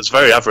 yeah, it was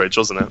very average,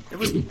 wasn't it? It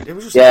was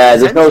just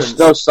there's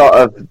no sort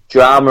of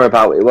drama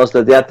about it, was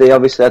there? They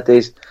obviously had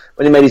these,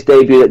 when he made his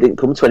debut, it didn't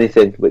come to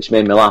anything, which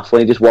made me laugh.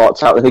 When he just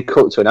walked out and he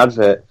cut to an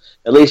advert,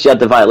 at least you had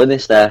the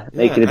violinist there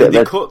making a bit of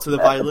they cut to the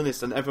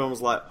violinist, and everyone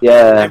was like,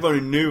 everyone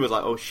who knew was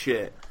like, oh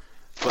shit,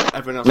 but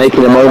everyone else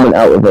making a moment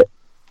out of it.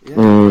 Yeah.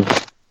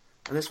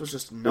 And this was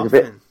just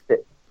nothing. A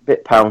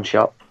bit pound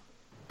shot.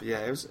 But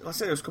yeah, it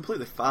was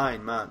completely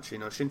fine match. You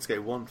know,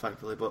 Shinsuke won,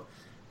 thankfully, but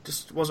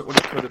just wasn't what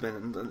it could have been.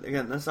 And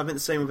again, I think the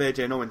same with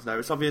AJ and Owens now.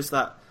 It's obvious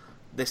that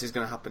this is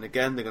going to happen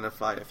again. They're going to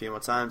fight a few more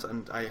times,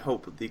 and I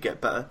hope they get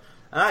better.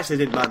 And I actually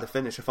didn't mind the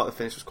finish. I thought the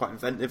finish was quite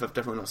inventive. I've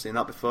definitely not seen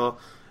that before.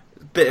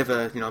 A bit of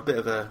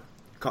a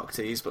cock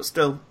tease, but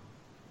still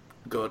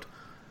good.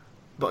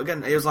 But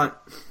again, it was like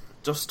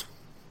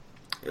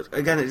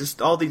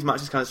all these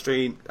matches kind of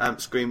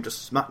screamed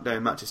just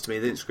SmackDown matches to me.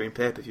 They didn't scream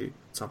pay-per-view.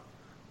 So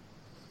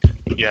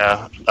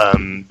yeah,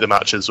 the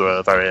matches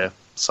were very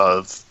sort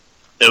of.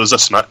 It was a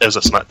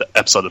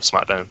episode of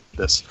SmackDown.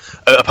 This,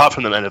 apart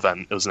from the main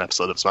event, it was an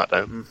episode of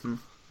SmackDown.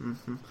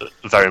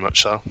 Very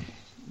much so.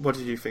 What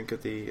did you think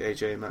of the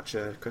AJ match,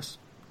 Chris?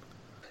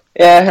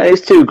 Yeah,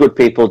 it's two good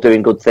people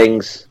doing good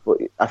things, but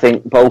I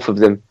think both of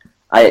them,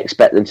 I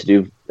expect them to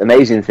do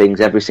amazing things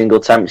every single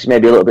time, which is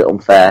maybe a little bit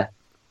unfair,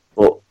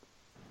 but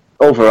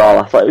overall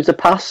I thought it was a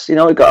pass. You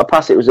know, it got a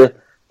pass. It was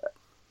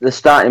the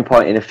starting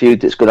point in a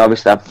feud that's going to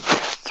obviously have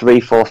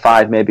 3, 4,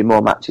 5, maybe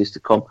more matches to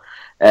come.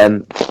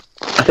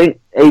 I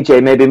think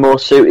AJ may be more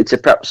suited to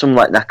perhaps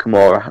someone like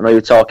Nakamura. I know you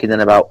were talking then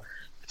about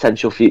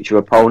potential future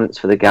opponents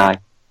for the guy.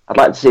 I'd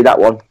like to see that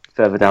one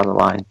further down the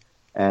line.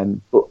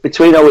 But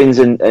between Owens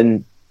and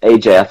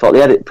AJ, I thought they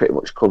had it pretty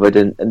much covered.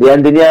 And the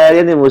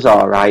ending was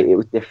alright. It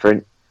was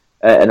different.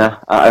 And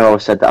I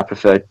always said that I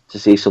preferred to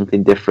see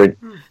something different.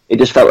 It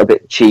just felt a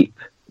bit cheap.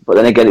 But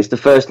then again, it's the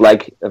first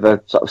leg of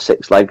a sort of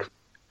 6-leg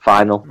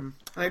final.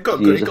 And it got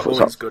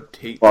Owens good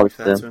heat, to be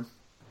fair to him.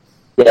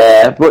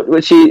 Yeah, but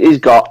which he's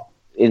got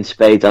in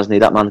spades, hasn't he?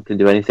 That man can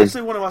do anything. I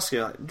actually want to ask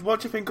you, what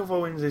do you think of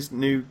Owens'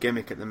 new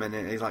gimmick at the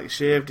minute? He's like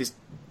shaved his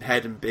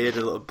head and beard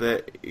a little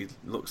bit. He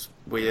looks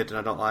weird and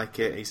I don't like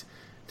it. He's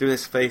doing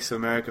this Face of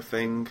America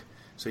thing,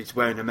 so he's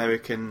wearing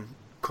American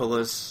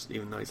colours,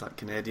 even though he's like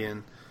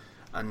Canadian.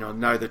 And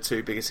now the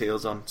two biggest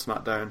heels on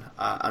SmackDown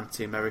are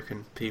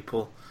anti-American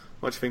people.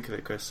 What do you think of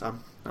it, Chris?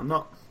 I'm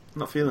not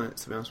feeling it,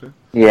 to be honest with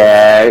you.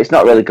 Yeah, it's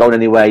not really going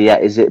anywhere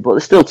yet, is it? But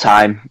there's still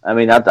time. I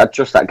mean, I'd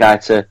trust that guy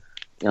to,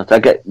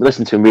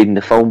 listen to him reading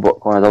the phone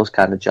book, one of those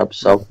kind of jobs.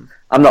 So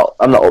I'm not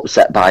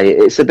upset by it.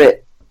 It's a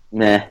bit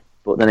meh,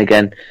 but then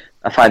again,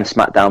 I find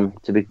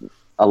SmackDown to be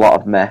a lot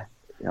of meh,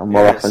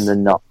 more often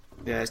than not.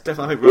 Yeah, it's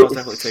definitely. I think Raw's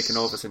definitely taken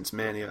over since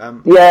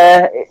Mania.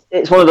 Yeah,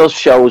 it's one of those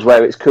shows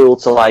where it's cool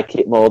to like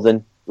it more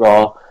than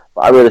Raw.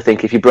 But I really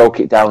think if you broke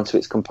it down to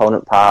its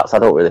component parts, I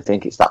don't really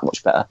think it's that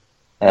much better.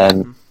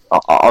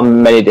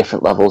 On many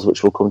different levels,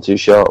 which we'll come to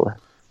shortly.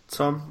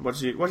 Tom, what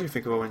do you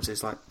think of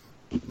Owens'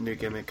 new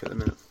gimmick at the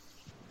minute?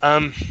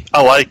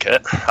 I like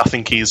it. I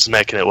think he's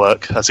making it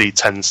work, as he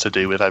tends to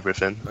do with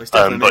everything. He's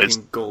definitely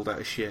making gold out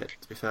of shit,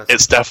 to be fair.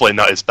 It's definitely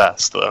not his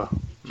best, though.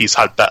 He's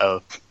had better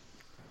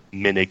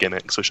mini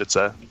gimmicks, we should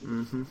say.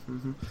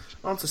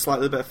 On to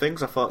slightly better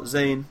things. I thought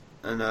Zayn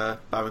and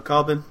Baron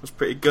Corbin was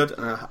pretty good,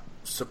 and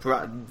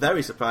I'm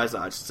very surprised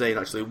that Zayn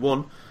actually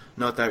won.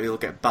 No doubt he'll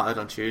get battered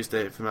on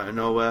Tuesday from out of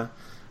nowhere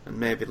and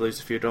maybe lose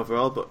the feud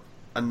overall, but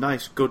a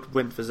nice, good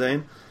win for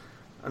Zayn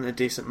and a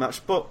decent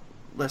match. But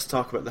let's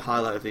talk about the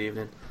highlight of the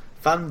evening.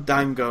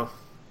 Fandango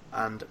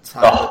and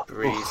Tyler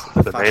Breeze,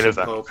 the Fashion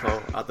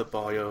Popo at the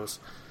Boyos.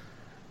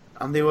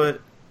 And they were...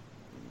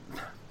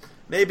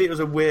 Maybe it was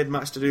a weird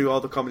match to do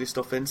all the comedy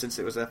stuff in, since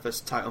it was their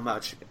first title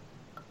match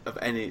of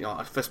any...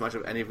 first match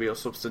of any real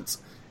substance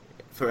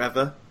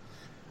forever.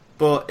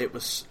 But it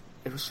was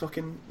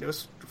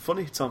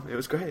funny, Tom. It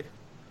was great.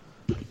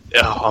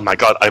 Oh my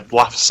god, I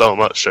laughed so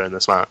much during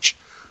this match.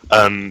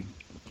 The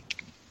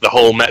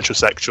whole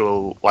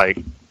metrosexual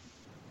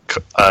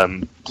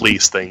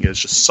police thing is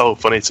just so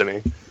funny to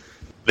me.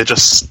 They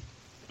just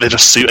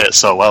suit it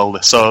so well.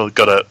 They're so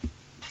good at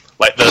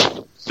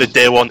the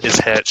day one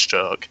is H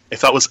joke.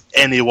 If that was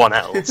anyone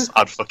else,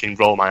 I'd fucking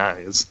roll my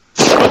eyes.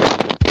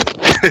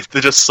 But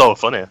they're just so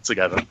funny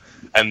together.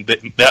 And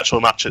the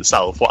actual match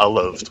itself, what I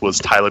loved was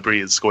Tyler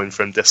Breeze going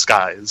from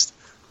disguised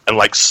and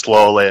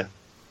slowly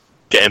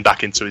getting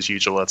back into his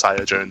usual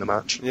attire during the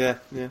match. Yeah.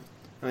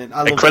 I mean,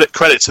 and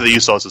credit to the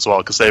Usos as well,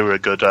 because they were a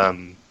good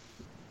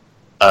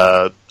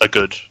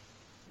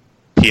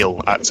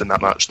heel act in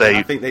that match.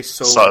 I think they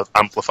sort of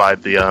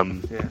amplified the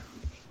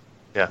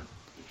They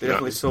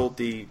definitely sold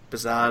the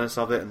bizarreness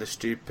of it and the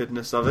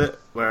stupidness of it,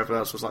 where everyone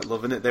else was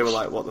loving it. They were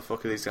like, what the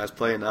fuck are these guys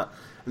playing at?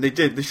 And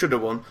they should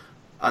have won,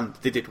 and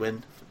they did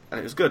win. And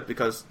it was good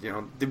because,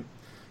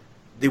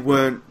 they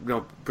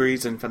weren't,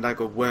 Breeze and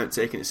Fandango weren't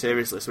taking it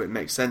seriously, so it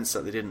makes sense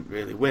that they didn't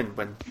really win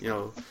when,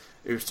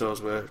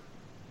 Usos were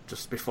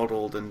just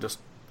befuddled and just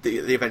they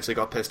eventually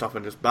got pissed off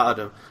and just battered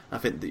them. I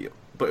think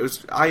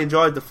I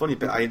enjoyed the funny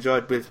bit. I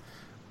enjoyed with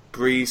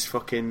Breeze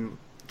fucking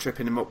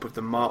tripping him up with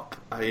the mop.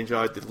 I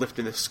enjoyed the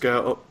lifting the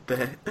skirt up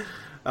bit.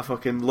 I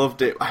fucking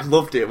loved it. I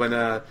loved it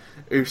when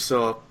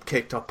Uso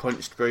kicked or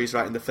punched Breeze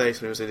right in the face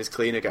when he was in his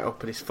cleaner get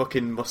up and his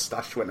fucking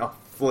moustache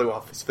flew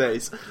off his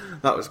face.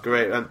 That was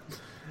great, and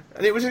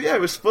it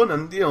was fun,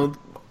 and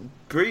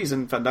Breeze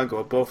and Fandango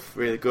are both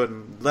really good,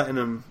 and letting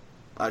them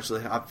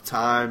actually have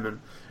time and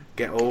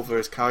get over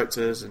as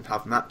characters and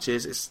have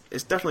matches.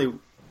 It's definitely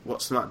what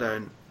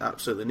SmackDown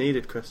absolutely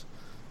needed, Chris.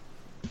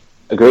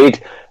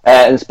 Agreed.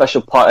 And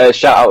special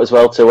shout out as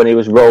well to when he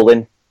was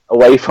rolling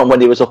away from when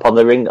he was up on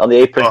the ring on the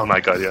apron. Oh my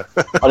god, yeah.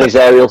 On his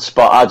aerial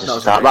spot.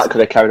 That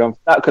could have carried on.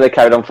 That could have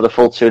carried on for the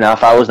full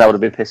 2.5 hours. I would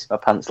have been pissing my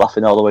pants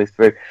laughing all the way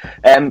through.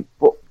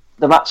 But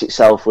the match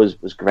itself was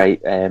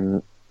great.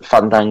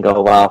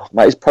 Fandango, wow,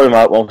 he's probably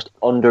my most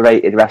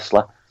underrated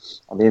wrestler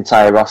on the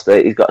entire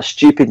roster. He's got a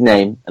stupid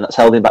name, and that's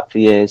held him back for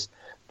years.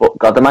 But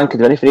God, the man can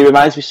do anything. He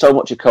reminds me so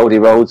much of Cody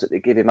Rhodes that they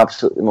give him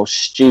absolutely the most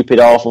stupid,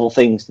 awful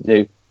things to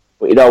do,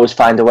 but he'd always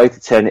find a way to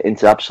turn it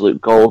into absolute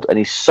gold. And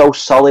he's so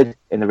solid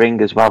in the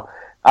ring as well.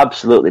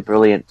 Absolutely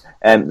brilliant.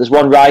 There's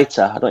one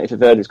writer, I don't know if you've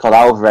heard, it's called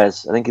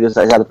Alvarez. I think he's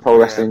had a pro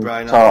wrestling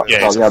talk.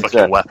 Yeah, he's a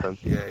fucking weapon.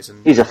 Yeah,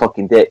 he's a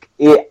fucking dick.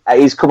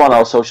 He's come on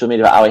all social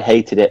media about how he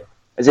hated it,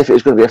 as if it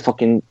was going to be a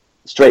fucking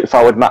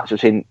straightforward match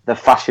between the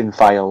Fashion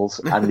Files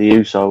and the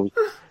Usos.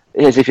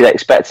 As if you'd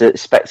expect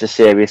a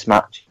serious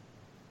match.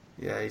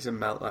 Yeah, he's a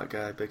melt, that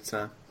guy, big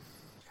time.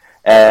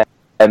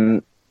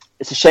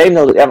 It's a shame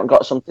though that they haven't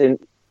got something,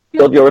 the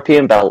old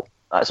European belt,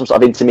 like some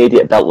sort of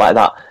intermediate belt like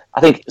that. I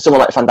think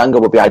someone like Fandango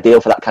would be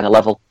ideal for that kind of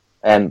level.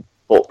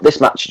 But this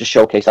match just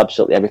showcased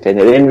absolutely everything.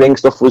 The in-ring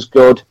stuff was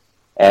good.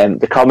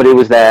 The comedy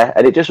was there,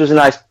 and it just was a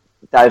nice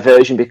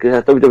diversion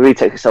because WWE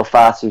takes itself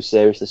far too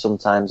seriously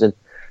sometimes. And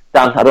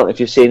Dan, I don't know if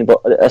you've seen, but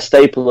a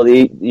staple of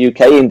the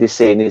UK indie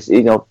scene is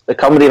the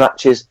comedy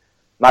matches.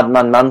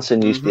 Madman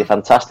Manson used to be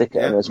fantastic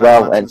as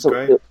well, and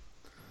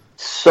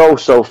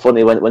so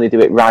funny when they do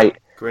it right.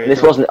 Great, and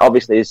this wasn't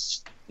obviously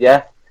this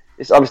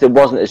obviously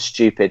wasn't as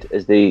stupid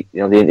as the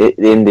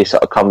indie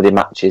sort of comedy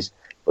matches,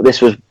 but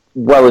this was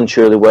well and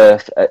truly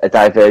worth a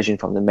diversion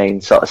from the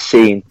main sort of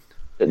scene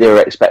that they were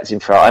expecting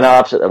for. And I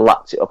absolutely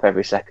lapped it up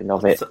every second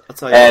of it. I'll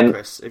tell you what,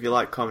 Chris, if you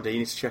like comedy, you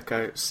need to check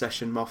out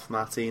Session Moth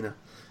Martina.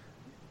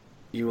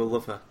 You will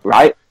love her.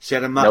 Right. She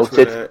had a match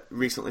with a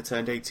recently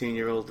turned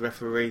 18-year-old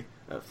referee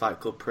at Fight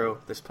Club Pro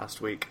this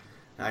past week.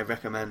 I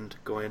recommend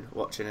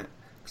watching it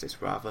because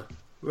it's rather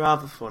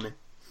funny.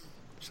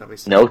 Shall we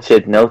say?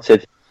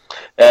 Noted.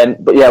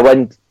 But yeah,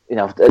 when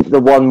the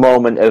one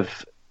moment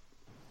of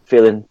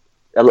feeling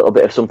a little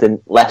bit of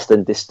something less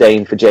than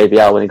disdain for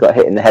JBL when he got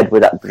hit in the head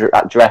with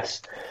that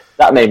dress,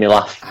 that made me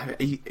laugh.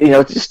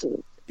 Just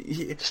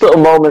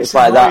little moments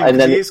like that, and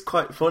then he is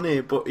quite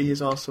funny, but he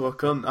is also a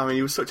cunt. I mean,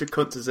 he was such a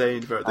cunt to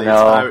Zayn for the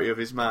entirety of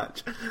his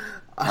match.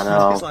 I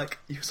know. He's like,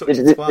 you're such a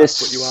twat,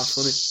 but you are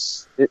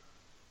funny.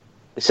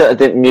 They sort of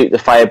didn't mute the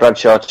Fire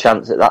Bradshaw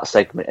chants at that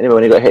segment. Anyway,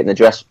 when he got hit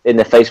in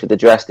the face with the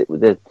dress,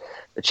 the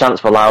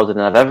chants were louder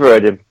than I've ever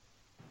heard him.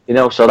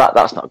 So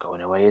that's not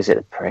going away, is it,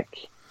 the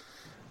prick?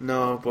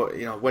 No, but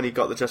when he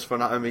got the dress for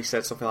him, he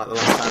said something like, "The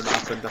last time that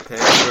happened, I paid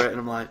for it," and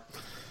I'm like,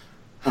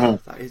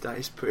 that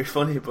is pretty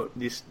funny, but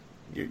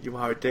you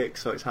are a dick,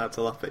 so it's hard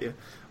to laugh at you.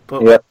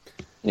 But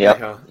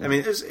yeah. I mean,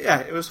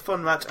 it was a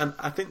fun match, and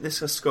I think this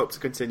has scope to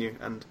continue,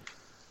 and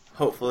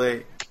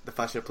hopefully the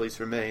Fashion Police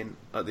remain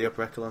at the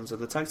upper echelons of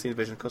the tag team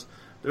division, because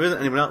there isn't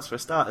anyone else for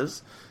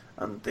starters,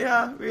 and they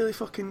are really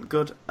fucking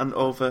good and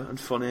over and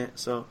funny,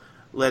 so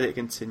let it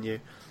continue.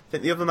 I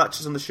think the other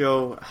matches on the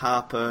show,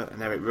 Harper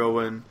and Eric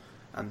Rowan,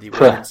 and the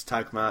women's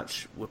tag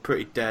match, were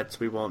pretty dead, so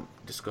we won't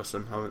discuss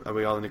them. Are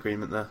we all in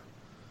agreement there?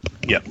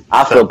 Yep.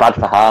 I feel bad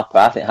for Harper.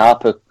 I think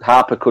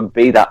Harper could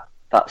be that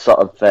sort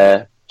of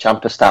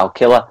Ciampa style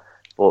killer,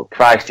 but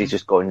Christ, he's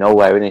just going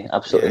nowhere, isn't he?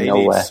 Absolutely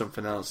nowhere. He needs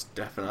something else,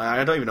 definitely.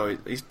 I don't even know.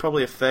 He's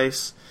probably a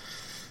face.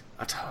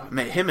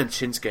 Him and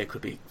Shinsuke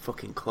could be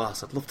fucking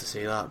class. I'd love to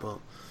see that, but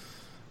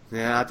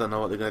yeah, I don't know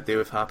what they're going to do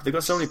with Harper. They've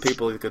got so many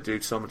people they could do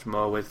so much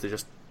more with. They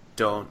just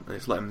don't. They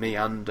just let them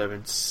meander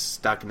and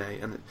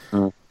stagnate, and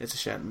it's a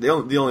shame. The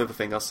only other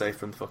thing I'll say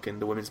from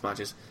the women's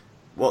matches,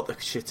 what the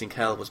shitting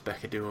hell was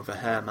Becca doing with her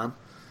hair, man?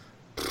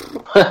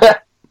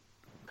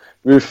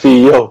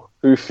 Rufio.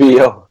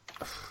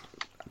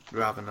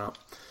 Rather not.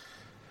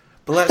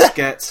 But let's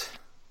get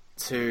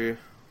to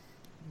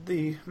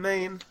the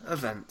main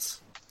event,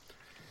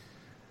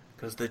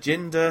 because the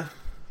Jinder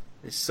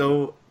is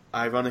so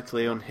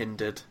ironically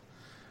unhindered,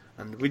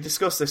 and we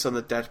discussed this on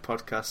the Dead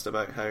podcast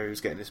about how he was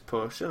getting his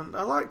push, and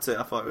I liked it.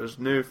 I thought it was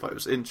new, I thought it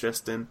was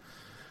interesting.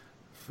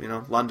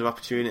 Land of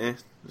opportunity.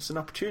 It's an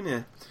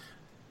opportunity.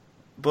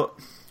 But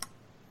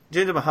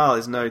Jinder Mahal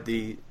is now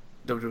the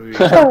WWE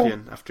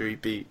champion after he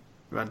beat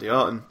Randy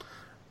Orton,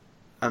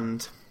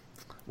 and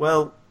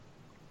well,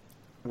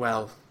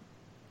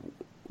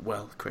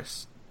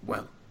 Chris,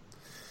 well.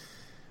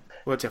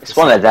 What do you have It's to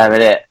one say? of them,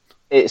 isn't it?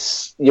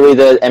 It's you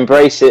either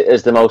embrace it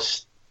as the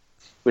most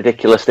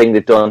ridiculous thing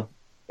they've done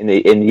in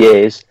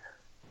years,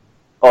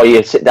 or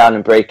you sit down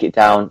and break it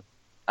down,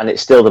 and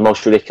it's still the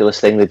most ridiculous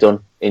thing they've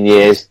done in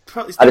years. It's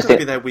probably I just going to think,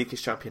 be their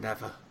weakest champion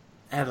ever.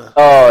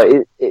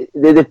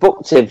 They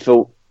booked him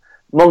for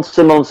months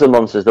and months and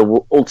months as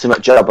the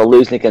ultimate job of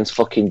losing against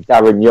fucking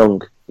Darren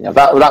Young. You know,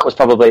 that was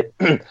probably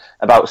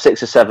about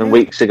 6 or 7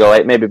 weeks ago,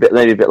 maybe a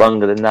bit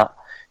longer than that.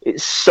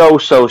 It's so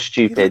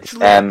stupid.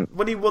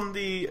 When he won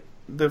the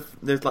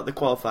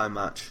qualifying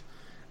match,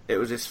 it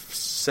was his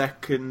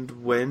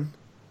second win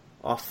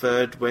or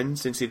third win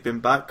since he'd been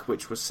back,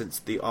 which was since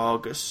the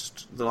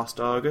last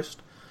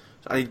August.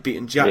 And he'd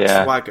beaten Jack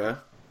Swagger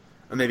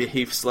and maybe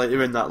Heath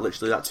Slater in that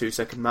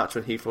 2-second match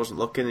when Heath wasn't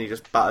looking and he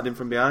just battered him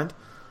from behind.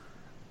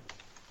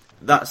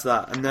 That's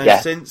that. And then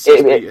since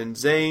he's beaten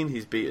Zayn,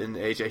 he's beaten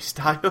AJ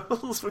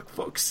Styles, for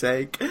fuck's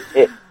sake.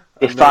 It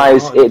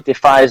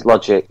defies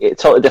logic. It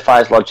totally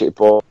defies logic,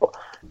 but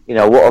you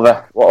know, what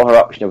other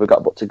option have we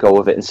got but to go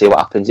with it and see what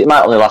happens? It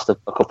might only last a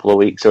couple of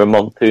weeks or a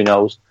month, who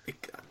knows?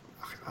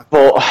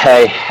 But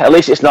hey, at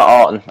least it's not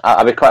Orton.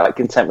 I'd be quite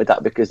content with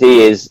that because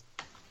he is.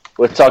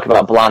 We're talking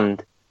about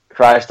bland.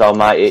 Christ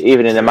Almighty!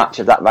 Even in a match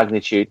of that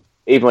magnitude,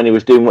 even when he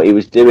was doing what he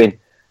was doing,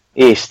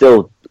 he is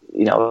still.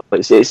 You know,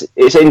 it's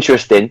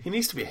interesting. He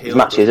needs to be healed.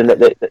 Matches, and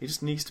he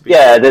just needs to be.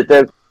 Yeah,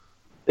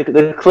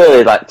 they're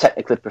clearly like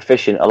technically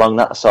proficient along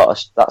that sort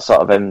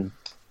of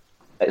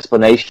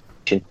explanation.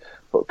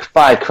 But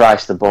by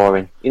Christ, they're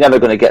boring. You're never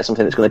going to get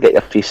something that's going to get you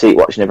off your seat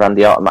watching a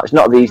Randy Orton match.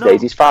 Not these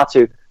days. He's far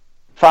too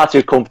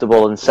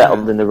comfortable and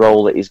settled in the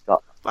role that he's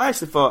got. I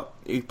actually thought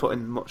he put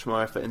in much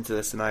more effort into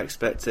this than I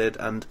expected,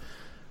 and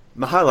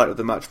my highlight of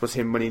the match was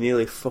him when he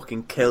nearly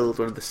fucking killed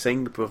one of the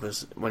Singh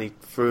brothers when he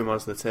threw him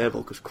onto the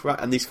table.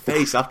 And his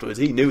face afterwards,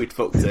 he knew he'd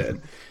fucked it.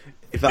 And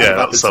if that had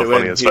happened so to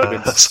him,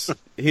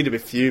 he'd have been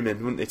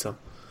fuming, wouldn't he, Tom?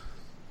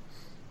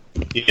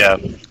 Yeah.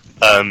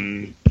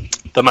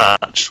 The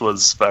match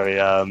was very...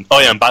 and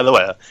by the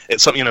way, it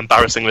took me an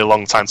embarrassingly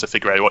long time to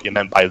figure out what you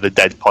meant by the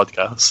Dead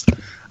podcast.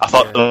 I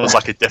thought it was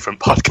like a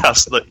different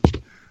podcast.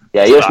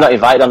 Yeah, you're just not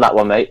invited on that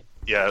one, mate.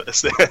 Yeah,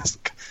 it's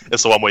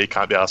the one where you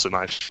can't be asked with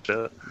my shit.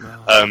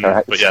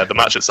 But yeah, the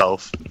match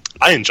itself,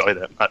 I enjoyed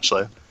it,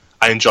 actually.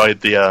 I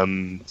enjoyed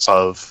the sort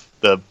of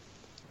the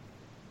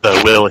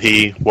will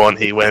he, won't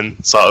he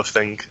win sort of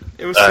thing.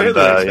 It was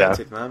totally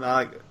expected, man.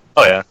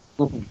 Oh, yeah.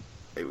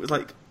 It was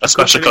like,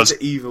 especially because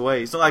either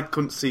way, it's not like I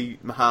couldn't see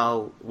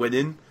Mahal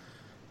winning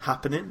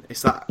happening.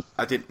 It's that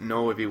I didn't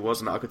know if he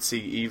wasn't. I could see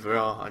either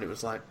or, and it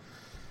was like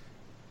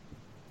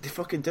they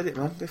fucking did it,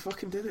 man. They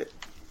fucking did it.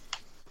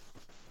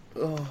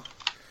 Oh.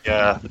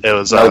 Yeah, it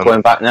was. No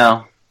going back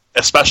now.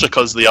 Especially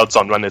because the odds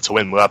on Randy to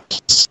win were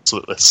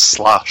absolutely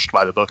slashed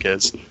by the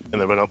bookies in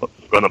the run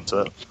up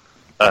to it.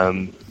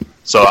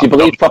 So if you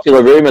believe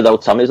popular rumour, though,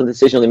 Tom, it was a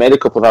decision only made a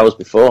couple of hours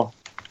before.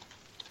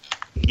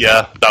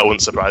 Yeah, that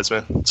wouldn't surprise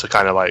me to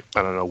kind of like,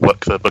 I don't know,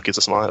 work for the bookies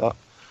or something like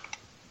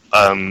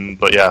that.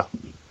 But yeah,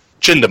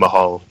 Jinder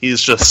Mahal,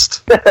 he's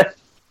just...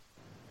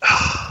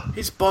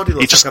 His body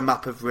looks like a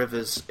map of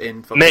rivers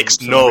in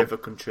fucking river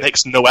country.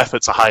 Makes no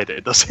effort to hide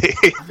it, does he?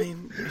 I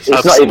mean,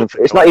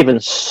 it's not even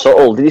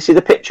subtle. Did you see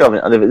the picture of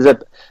it? And there's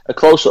a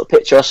close-up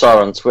picture I saw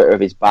on Twitter of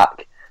his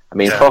back. I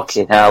mean,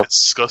 fucking hell.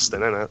 It's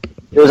disgusting, isn't it?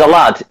 There was a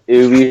lad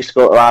who used to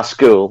go to our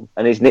school,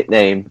 and his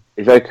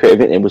very creative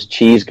nickname was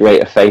Cheese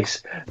Grater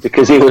Face,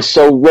 because he was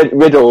so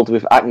riddled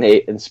with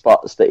acne and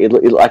spots that he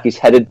looked like his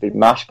head had been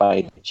mashed by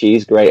a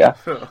cheese grater.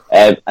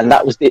 And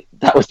that was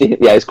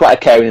it's quite a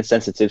caring and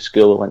sensitive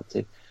school I went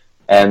to.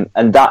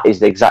 And that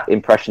is the exact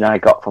impression I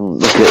got from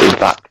looking at his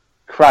back.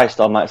 Christ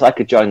almighty, it's like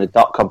I joined the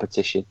dot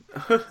competition.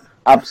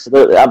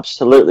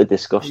 Absolutely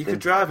disgusting. You could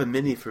drive a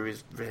Mini through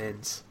his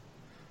veins.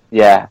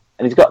 Yeah.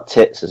 And he's got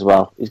tits as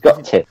well. He's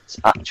got tits,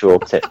 actual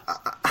tits.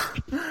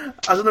 I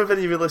don't know if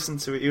any of you listened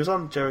to it. He was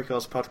on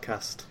Jericho's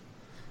podcast,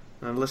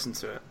 and I listened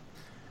to it.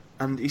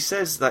 And he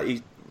says that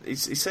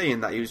he's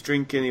saying that he was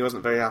drinking, he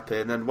wasn't very happy,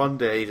 and then one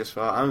day he just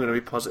thought, I'm going to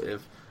be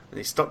positive, and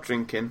he stopped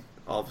drinking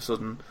all of a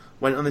sudden,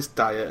 went on this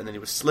diet, and then he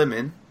was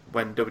slimming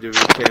when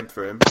WWE came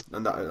for him,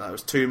 and that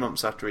was 2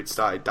 months after he'd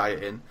started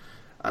dieting,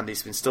 and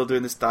he's been still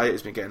doing this diet,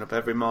 he's been getting up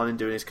every morning,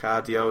 doing his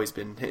cardio, he's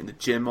been hitting the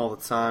gym all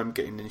the time,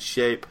 getting in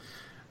shape.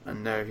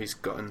 And now he's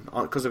gotten,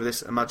 because of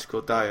this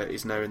magical diet,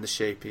 he's now in the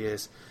shape he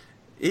is.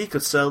 He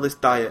could sell this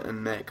diet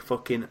and make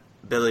fucking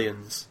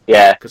billions.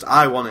 Yeah. Because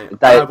I want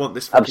it. I want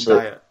this fucking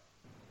diet.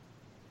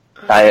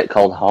 Diet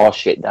called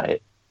horseshit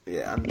diet.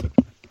 Yeah, and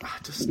I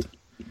just...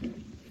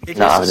 It's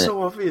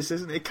so obvious,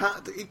 isn't it?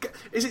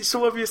 Is it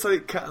so obvious that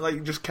it can't,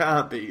 like, just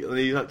can't be? And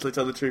he's actually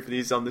telling the truth and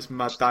he's on this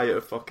mad diet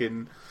of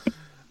fucking...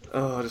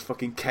 just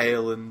fucking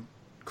kale and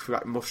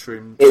crack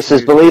mushroom. It's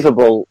as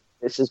believable...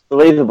 It's as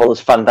believable as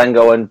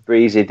Fandango and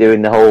Breezy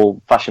doing the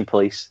whole fashion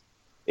police.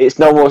 It's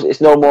no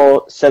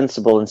more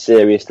sensible and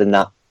serious than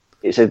that.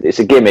 It's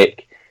a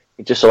gimmick.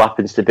 It just so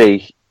happens to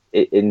be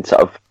in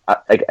sort of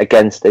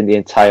against the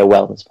entire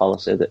wellness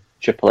policy that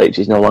Triple H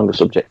is no longer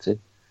subject to.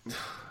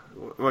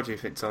 What do you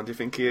think, Tom? Do you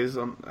think he is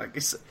on?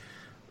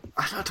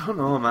 I don't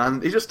know,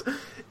 man. It's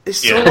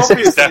so Yeah, obvious.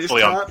 he's That it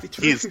definitely on. can't be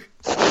true.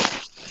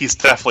 He's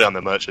definitely on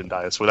the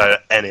merchandise without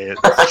any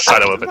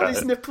shadow of a His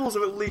doubt. nipples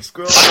have at least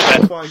grown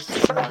twice.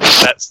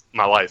 That's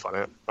my life on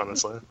it,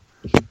 honestly.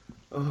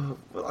 Oh,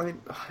 well, I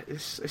mean,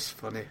 it's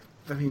funny.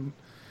 I mean,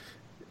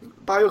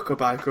 by hook or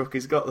by crook,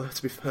 he's got there,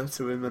 to be fair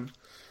to him, and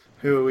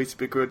who are we to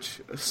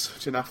begrudge as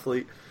such an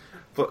athlete?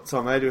 But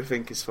Tom, how do you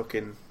think his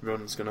fucking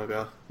run's gonna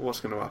go?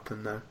 What's gonna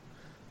happen now?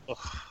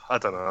 I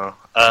don't know.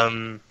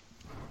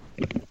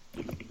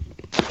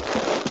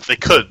 They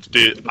could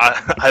do.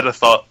 I had a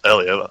thought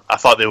earlier. I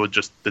thought they would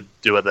just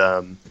do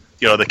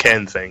the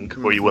Kane thing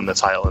where you won the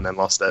title and then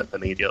lost it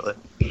immediately.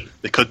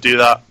 They could do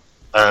that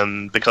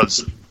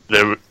because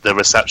the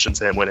reception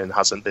to him winning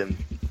hasn't been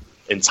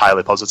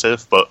entirely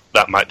positive. But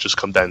that might just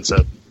come down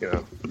to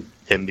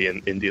him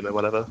being Indian or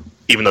whatever,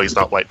 even though he's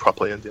not like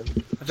properly Indian.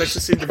 I've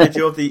actually seen the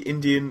video of the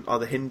Indian or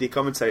the Hindi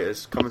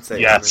commentators commentating.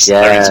 Yes,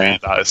 Yeah. let me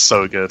tweet that. It's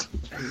so good.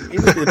 He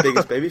must be the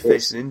biggest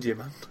babyface in India,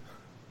 man.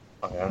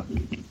 Oh, yeah.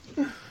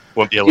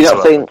 Won't be able Do you to.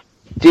 not think?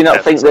 Do you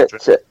not think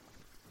that?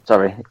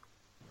 Sorry.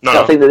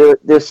 No, I think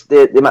that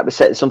they might be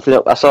setting something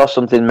up. I saw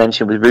something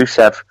mentioned with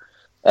Rusev.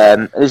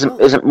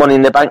 Isn't Money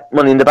in the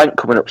Bank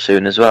coming up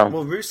soon as well?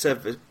 Well,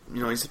 Rusev,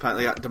 he's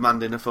apparently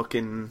demanding a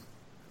fucking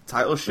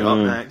title shot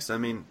next. I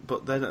mean,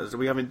 but then are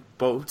we having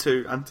both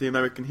two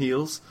anti-American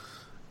heels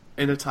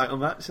in a title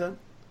match then?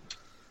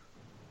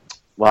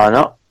 Why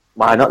not?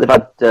 Why not? They've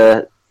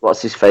had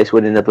what's his face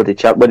winning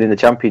the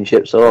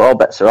championship, so all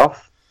bets are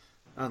off.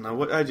 I don't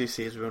know. How do you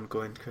see his run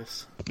going,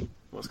 Chris?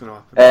 What's going to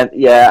happen?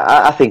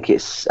 I think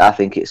it's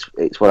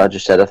what I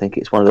just said. I think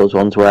it's one of those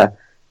ones where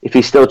if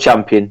he's still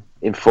champion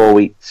in 4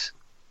 weeks,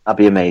 I'd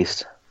be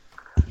amazed.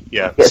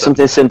 Yeah, Get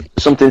something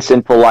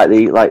simple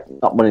like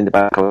not Money in the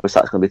Bank. Obviously,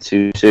 that's going to be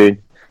too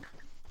soon.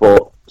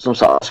 But some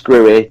sort of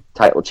screwy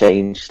title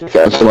change to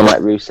get someone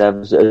like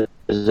Rusev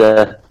as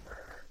a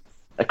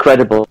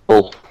credible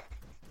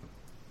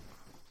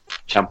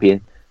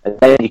champion, and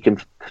then you can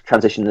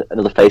transition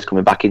another face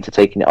coming back into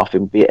taking it off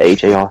him, be it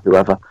AJ or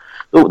whoever.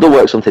 They'll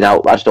work something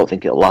out. I just don't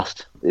think it'll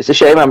last. It's a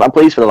shame. I'm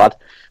pleased for the lad,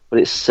 but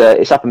it's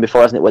happened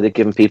before, hasn't it? Where they've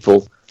given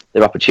people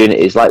their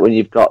opportunities, like when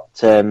you've got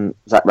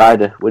Zack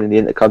Ryder winning the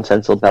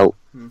Intercontinental belt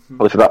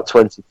probably for about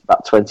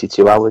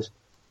 22 hours.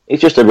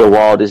 It's just a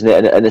reward, isn't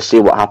it? And to see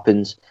what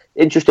happens.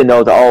 Interesting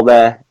though that all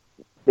their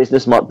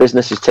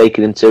business is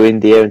taking them to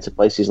India and to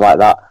places like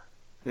that.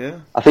 Yeah,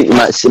 I think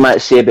you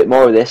might see a bit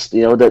more of this.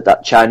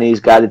 That Chinese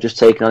guy they've just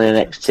taken on in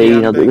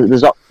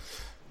NXT.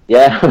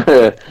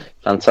 There's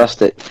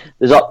fantastic.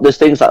 There's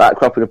things like that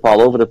cropping up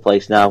all over the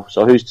place now.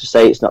 So who's to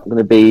say it's not going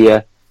to be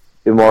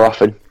more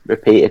often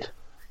repeated?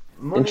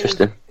 Money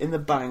Interesting. in the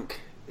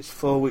Bank is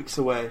 4 weeks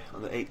away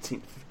on the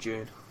 18th of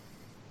June.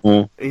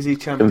 Is he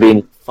champion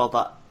Convenient. for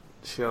that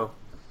show?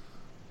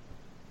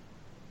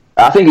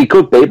 I think he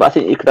could be, but I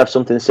think you could have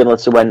something similar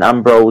to when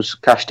Ambrose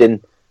cashed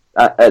in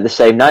at the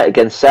same night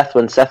against Seth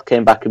when Seth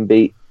came back and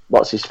beat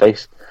what's his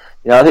face.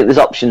 I think there's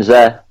options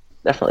there.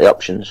 Definitely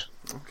options.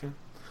 Okay.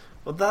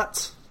 Well,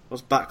 that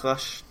was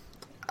Backlash.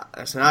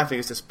 I think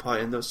it's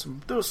disappointing. There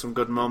was some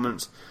good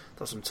moments.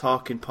 There were some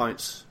talking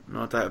points,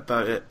 no doubt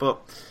about it. But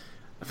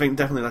I think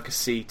definitely like a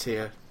C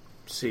tier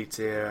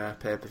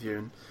pay-per-view,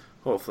 and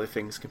hopefully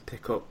things can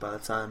pick up by the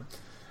time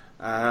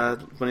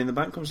Money in the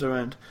Bank comes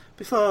around.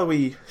 Before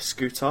we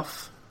scoot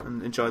off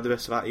and enjoy the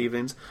rest of our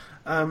evenings,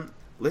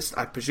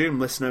 I presume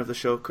listener of the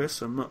show,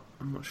 Chris. I'm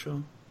not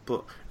sure,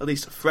 but at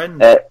least a friend.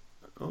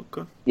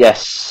 Good.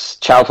 Yes,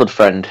 childhood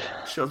friend.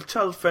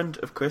 Childhood friend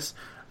of Chris,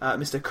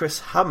 Mr. Chris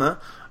Hammer,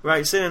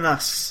 writes in and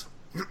asks,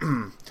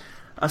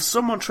 as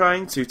someone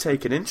trying to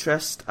take an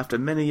interest after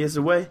many years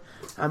away,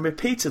 I'm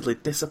repeatedly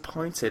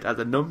disappointed at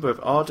the number of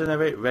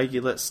ordinary,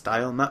 regular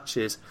style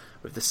matches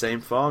with the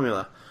same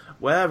formula.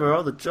 Where are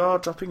all the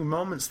jaw-dropping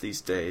moments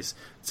these days?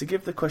 To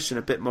give the question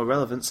a bit more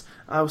relevance,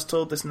 I was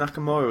told this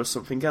Nakamura was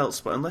something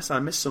else, but unless I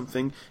missed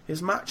something,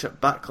 his match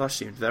at Backlash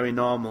seemed very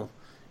normal.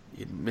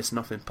 You didn't miss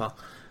nothing, pal.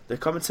 The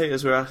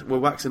commentators were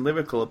waxing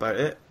lyrical about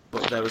it,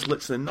 but there was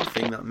literally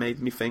nothing that made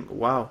me think,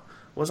 wow,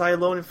 was I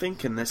alone in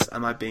thinking this?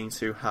 Am I being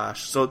too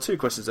harsh? So 2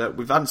 questions there.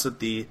 We've answered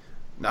the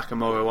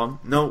Nakamura one.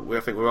 No,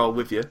 I think we're all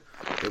with you.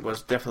 It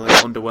was definitely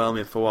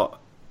underwhelming for what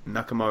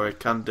Nakamura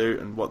can do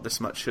and what this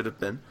match should have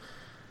been.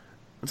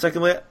 And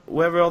secondly,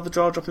 where are all the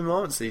jaw-dropping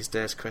moments these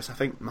days, Chris? I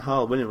think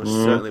Mahal winning was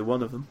certainly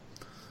one of them.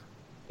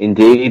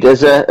 Indeed,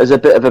 as a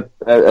bit of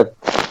a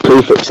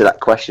prefix to that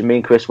question, me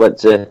and Chris went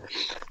to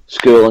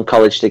school and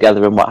college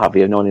together and what have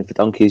you. I've known him for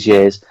donkey's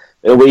years.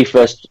 We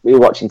were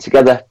watching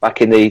together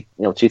back in the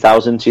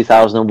 2000,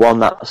 2001,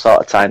 that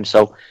sort of time.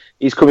 So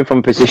he's coming from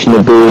a position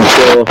of being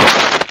so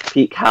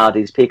peak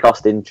Hardys, peak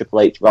Austin,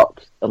 Triple H,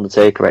 Rock,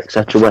 Undertaker,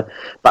 etc.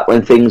 Back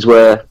when things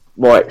were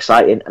more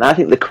exciting, and I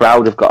think the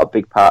crowd have got a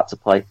big part to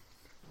play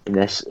in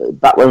this.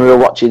 Back when we were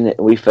watching it,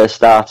 when we first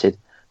started,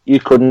 you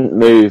couldn't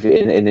move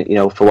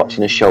for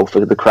watching a show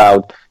for the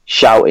crowd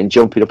shouting,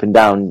 jumping up and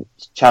down,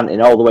 chanting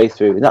all the way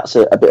through, and that's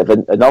a bit of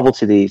a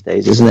novelty these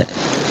days, isn't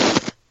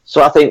it?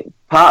 So I think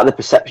part of the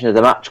perception of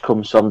the match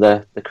comes from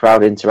the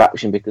crowd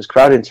interaction, because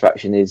crowd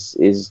interaction is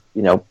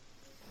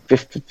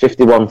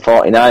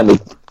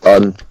 51-49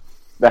 on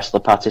wrestler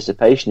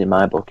participation in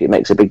my book. It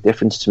makes a big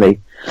difference to me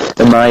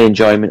and my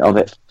enjoyment of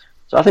it.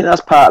 So I think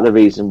that's part of the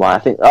reason why. I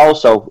think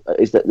also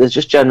is that there's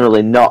just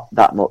generally not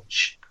that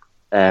much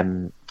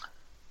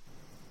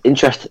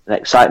interest and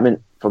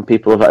excitement from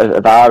people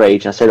of our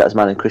age. And I say that as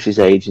mine and Chris's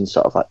age, in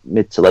sort of like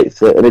mid to early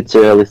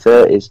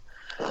 30s,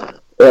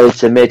 early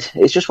to mid.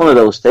 It's just one of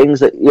those things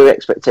that your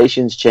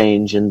expectations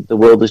change, and the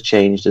world has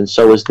changed, and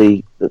so has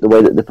the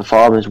way that the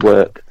performers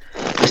work.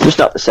 It's just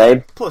not the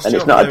same. Plus, and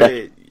it's not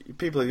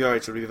people of your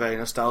age will be very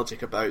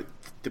nostalgic about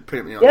the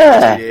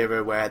Yeah.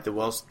 era where there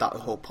was that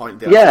whole point.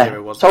 The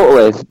era was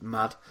totally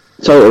mad.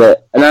 Totally.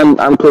 And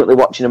I'm currently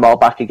watching them all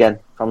back again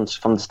from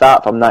the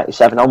start, from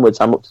 97 onwards.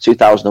 I'm up to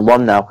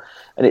 2001 now,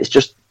 and it's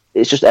just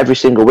every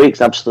single week.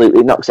 It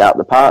absolutely knocks it out of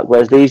the park.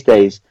 Whereas these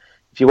days,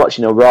 if you're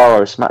watching a Raw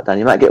or a SmackDown,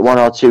 you might get one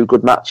or two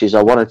good matches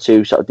or one or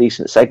two sort of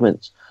decent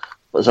segments,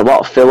 but there's a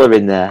lot of filler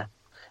in there.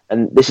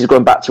 And this is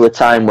going back to a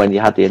time when you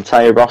had the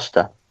entire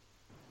roster,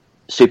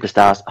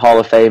 superstars, Hall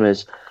of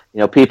Famers,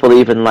 people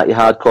even like your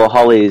Hardcore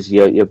Hollies,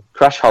 your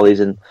Crash Hollies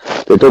and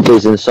the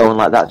Dudleys and so on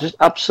like that. Just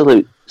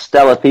absolute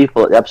stellar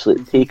people at the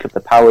absolute peak of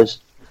the powers.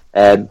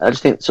 I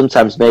just think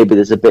sometimes maybe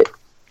there's just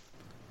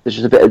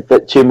a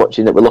bit too much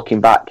in that we're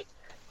looking back,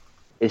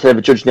 instead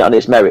of judging it on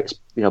its merits,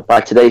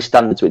 by today's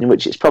standards, in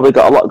which it's probably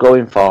got a lot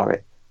going for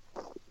it.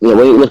 When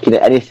you're looking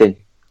at anything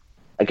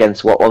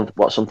against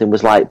what something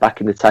was like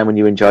back in the time when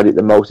you enjoyed it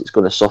the most, it's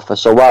going to suffer.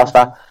 So whilst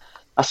I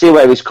see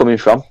where he's coming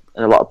from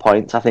in a lot of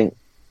points, I think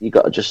you've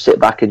got to just sit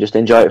back and just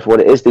enjoy it for what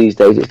it is these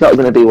days. It's not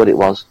going to be what it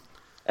was,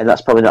 and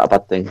that's probably not a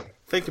bad thing. I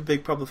think a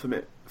big problem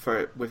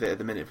with it at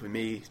the minute for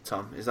me,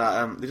 Tom, is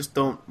that they just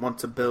don't want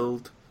to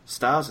build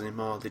stars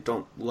anymore. They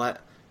don't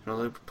let,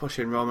 they're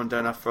pushing Roman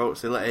down our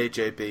throats. They let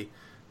AJ be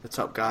the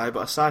top guy,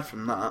 but aside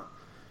from that,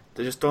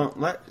 they just don't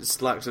let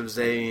slacks of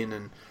Zayn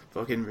and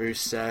fucking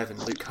Rusev and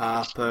Luke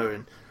Harper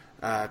and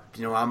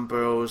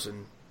Ambrose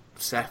and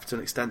Seth to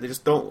an extent. They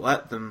just don't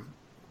let them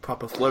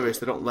proper flourish.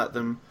 They don't let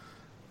them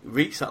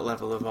reach that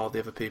level of all the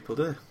other people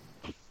do.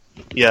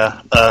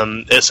 Yeah,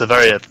 it's a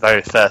very,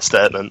 very fair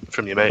statement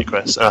from your mate,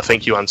 Chris, and I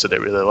think you answered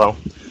it really well.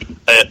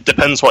 It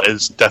depends what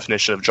his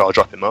definition of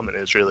jaw-dropping moment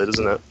is, really,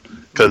 doesn't it?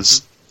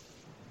 Because,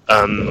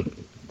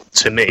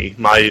 to me,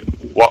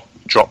 what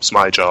drops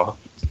my jaw,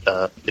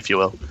 if you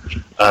will,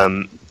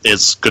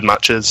 is good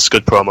matches,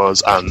 good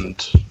promos, and,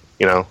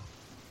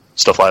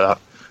 stuff like that.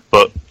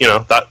 But,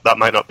 that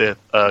might not be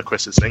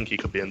Chris's thing. He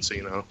could be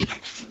into,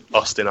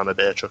 Austin on a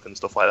beer truck and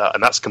stuff like that,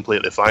 and that's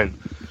completely fine.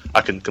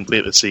 I can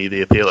completely see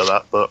the appeal of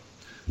that, but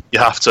you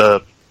have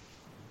to...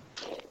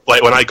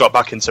 Like, when I got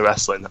back into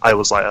wrestling, I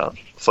was like,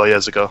 4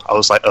 years ago, I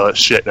was like, oh,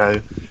 shit now,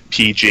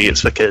 PG,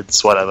 it's for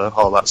kids, whatever,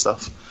 all that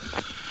stuff.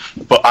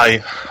 But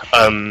I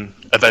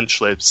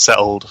eventually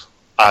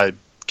I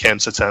came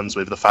to terms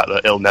with the fact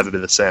that it'll never be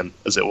the same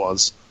as it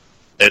was.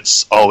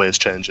 It's always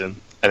changing,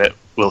 and it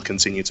will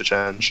continue to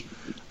change.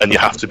 And you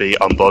have to be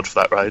on board for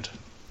that ride,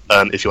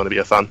 if you want to be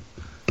a fan.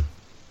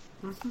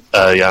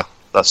 Yeah,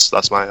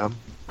 that's my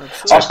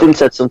Austin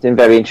said something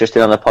very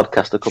interesting on a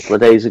podcast a couple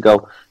of days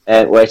ago,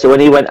 where so when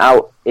he went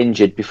out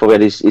injured before he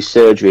had his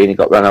surgery and he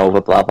got run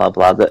over, blah blah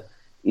blah, that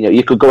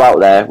you could go out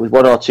there with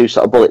one or two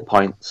sort of bullet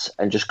points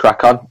and just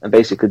crack on and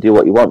basically do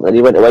what you want. And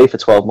he went away for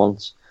 12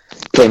 months,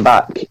 came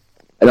back,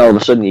 and all of a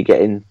sudden you're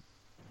getting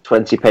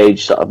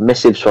 20-page sort of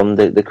missives from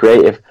the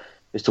creative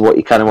as to what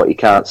you can and what you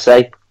can't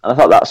say. And I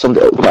thought that summed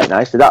it up quite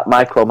nicely. That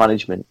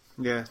micromanagement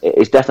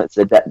is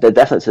definitely to the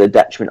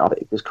detriment of it,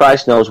 because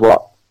Christ knows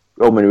what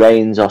Roman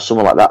Reigns or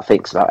someone like that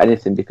thinks about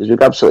anything, because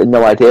we've absolutely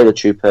no idea the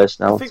true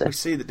personality. I think we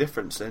see the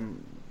difference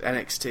in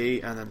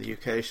NXT and then the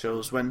UK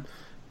shows when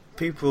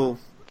people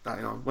are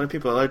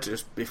allowed to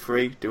just be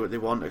free, do what they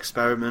want,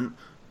 experiment,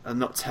 and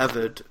not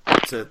tethered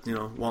to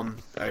one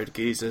out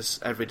geezer's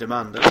every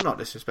demand. And I'm not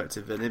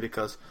disrespecting Vinny,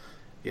 because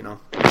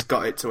he's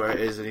got it to where it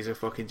is and he's a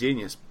fucking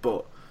genius.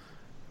 But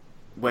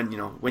when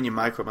you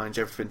micromanage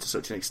everything to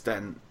such an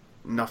extent,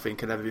 nothing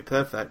can ever be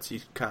perfect.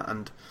 You can't,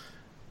 and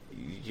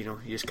you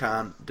just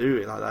can't do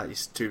it like that.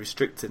 It's too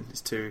restricting.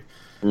 It's too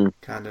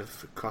kind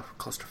of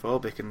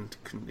claustrophobic, and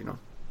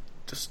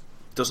just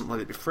doesn't let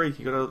it be free.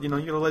 You gotta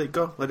let it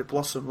go, let it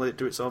blossom, let it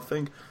do its own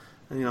thing,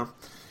 and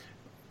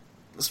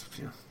that's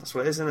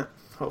what it is, isn't it?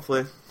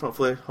 Hopefully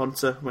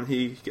Hunter, when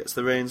he gets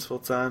the reins full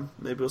time,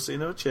 maybe we'll see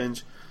no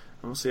change,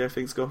 and we'll see how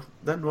things go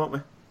then, won't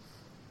we?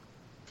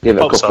 Give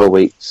it a couple of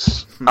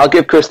weeks. I'll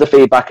give Chris the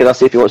feedback and I'll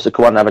see if he wants to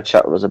come on and have a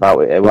chat with us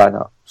about it. Why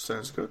not?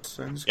 Sounds good.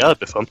 Yeah, that'd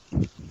be fun.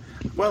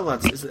 Well,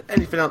 lads, is there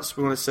anything else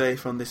we want to say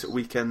from this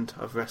weekend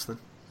of wrestling?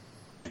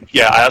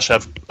 Yeah, I actually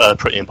have a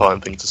pretty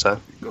important thing to say.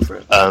 Go for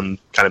it. Kind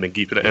of been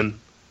keeping it in.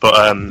 But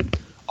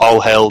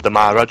all hail the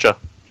Maharaja.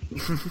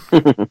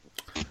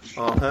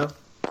 All hail.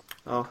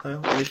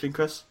 Anything,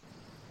 Chris?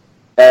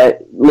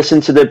 Listen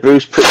to the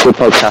Bruce Pritchard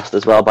podcast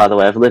as well, by the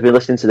way. I've been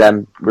listening to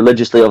them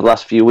religiously over the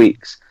last few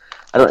weeks.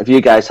 I don't know if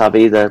you guys have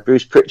either.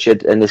 Bruce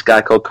Pritchard and this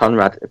guy called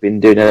Conrad have been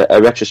doing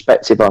a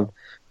retrospective on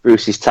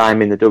Bruce's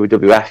time in the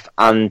WWF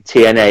and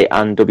TNA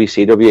and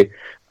WCW.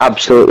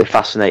 Absolutely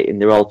fascinating.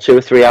 They're all 2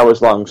 or 3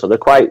 hours long, so they're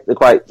quite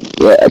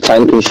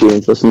time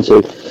consuming to listen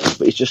to.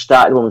 But he's just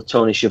started one with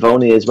Tony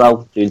Schiavone as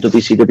well, doing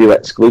WCW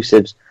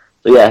exclusives.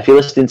 So yeah, if you're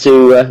listening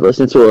to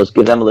us,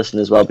 give them a listen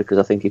as well, because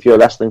I think if you're a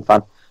wrestling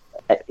fan,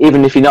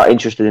 even if you're not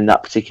interested in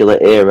that particular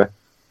era,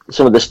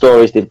 some of the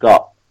stories they've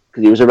got,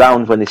 because he was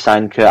around when they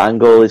signed Kurt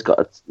Angle. He's got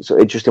a sort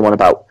of interesting one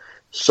about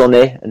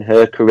Sunny and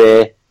her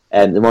career,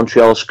 and the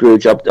Montreal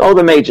Screwjob. All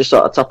the major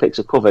sort of topics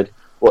are covered,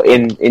 but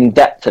in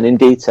depth and in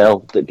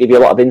detail, that give you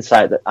a lot of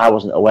insight that I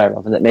wasn't aware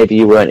of, and that maybe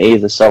you weren't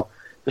either. So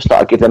just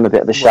thought I'd give them a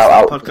bit of a shout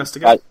out. Podcast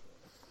again?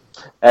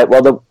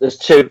 Well, there's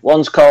two.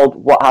 One's called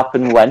What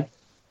Happened When,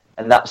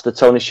 and that's the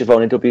Tony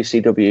Schiavone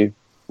WCW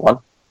one.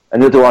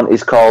 Another one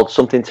is called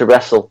Something to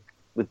Wrestle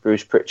with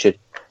Bruce Pritchard,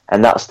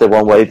 and that's the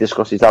one where he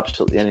discusses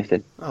absolutely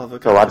anything.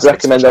 So I'd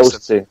recommend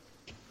those two.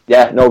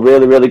 Yeah, no,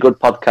 really, really good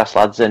podcast,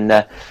 lads,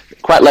 and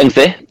quite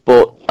lengthy,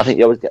 but I think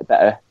you always get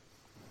better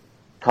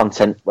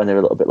content when they're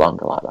a little bit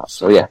longer like that.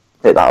 So yeah,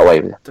 take that away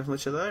with you. Definitely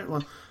check that out.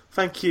 Well,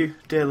 thank you,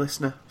 dear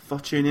listener, for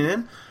tuning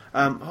in.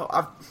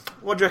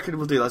 What do you reckon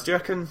we'll do, lads? Do you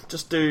reckon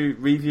just do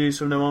reviews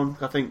from now on?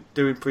 I think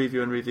doing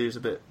preview and reviews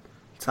a bit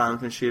time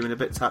consuming, a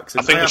bit taxing.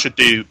 I think we should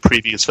do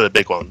previews for the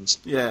big ones.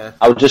 Yeah.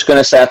 I was just going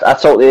to say, I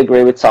totally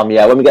agree with Tom.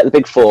 Yeah, when we get the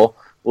big four,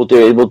 we'll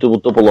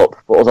double up.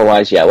 But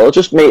otherwise, yeah, we'll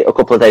just meet a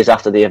couple of days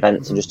after the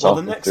events and just talk.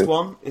 Well, the next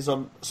one is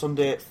on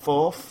Sunday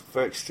 4th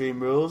for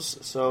Extreme Rules.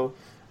 So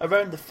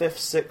around the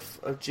 5th,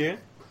 6th of June,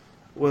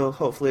 we'll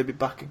hopefully be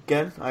back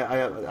again.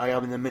 I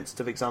am in the midst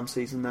of exam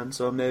season then,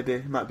 so maybe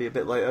it might be a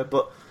bit later,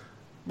 but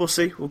we'll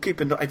see. We'll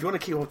keep in. If you want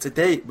to keep up to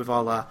date with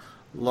all our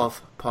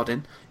love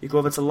podding, you go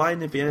over to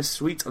Line of Vienna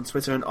Suite on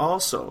Twitter, and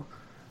also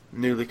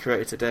newly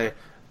created today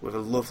with a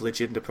lovely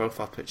gender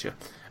profile picture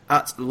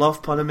at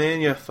Love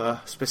Podomania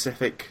for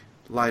specific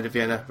Line of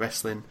Vienna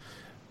wrestling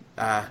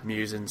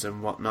musings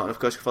and whatnot. And of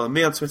course, you can follow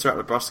me on Twitter at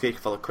Robrowski, you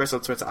can follow Chris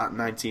on Twitter at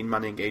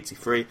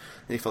 19Manning83, and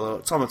you follow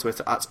Tom on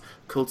Twitter at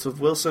Cult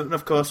of Wilson. And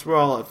of course, we're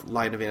all at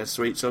Line of Vienna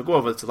Suite, so go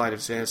over to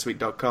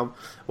lineofviennasuite.com,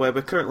 where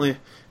we're currently,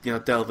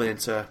 delving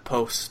into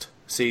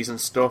post-season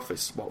stuff.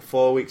 It's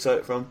 4 weeks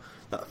out from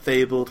that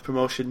fabled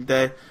promotion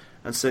day,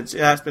 and since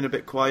it's been a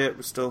bit quiet,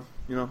 we're still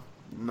not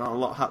a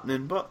lot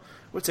happening, but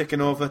we're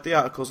taking over. The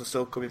articles are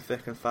still coming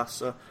thick and fast,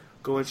 so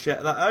go and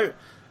check that out.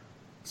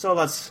 So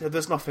lads, if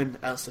there's nothing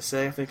else to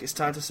say, I think it's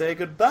time to say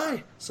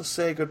goodbye. So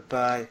say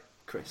goodbye,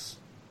 Chris.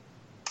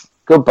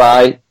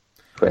 Goodbye,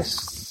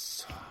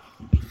 Chris.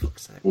 Oh, for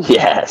fuck's sake.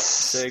 Yes.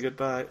 Say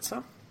goodbye,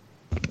 Tom.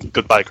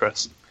 Goodbye,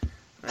 Chris.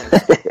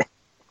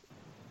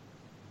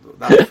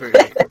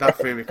 That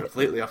threw me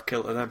completely off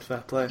kilter then,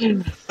 fair play.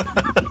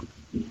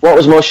 What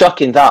was more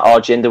shocking, that or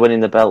Jinder winning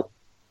the belt?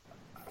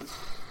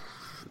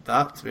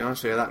 That, to be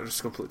honest with you, that just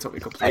took me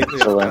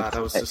completely off guard. I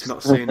was just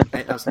not seeing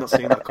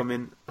that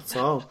coming at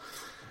all.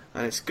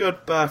 And it's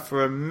goodbye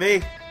from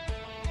me.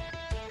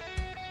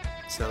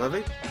 C'est la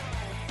vie.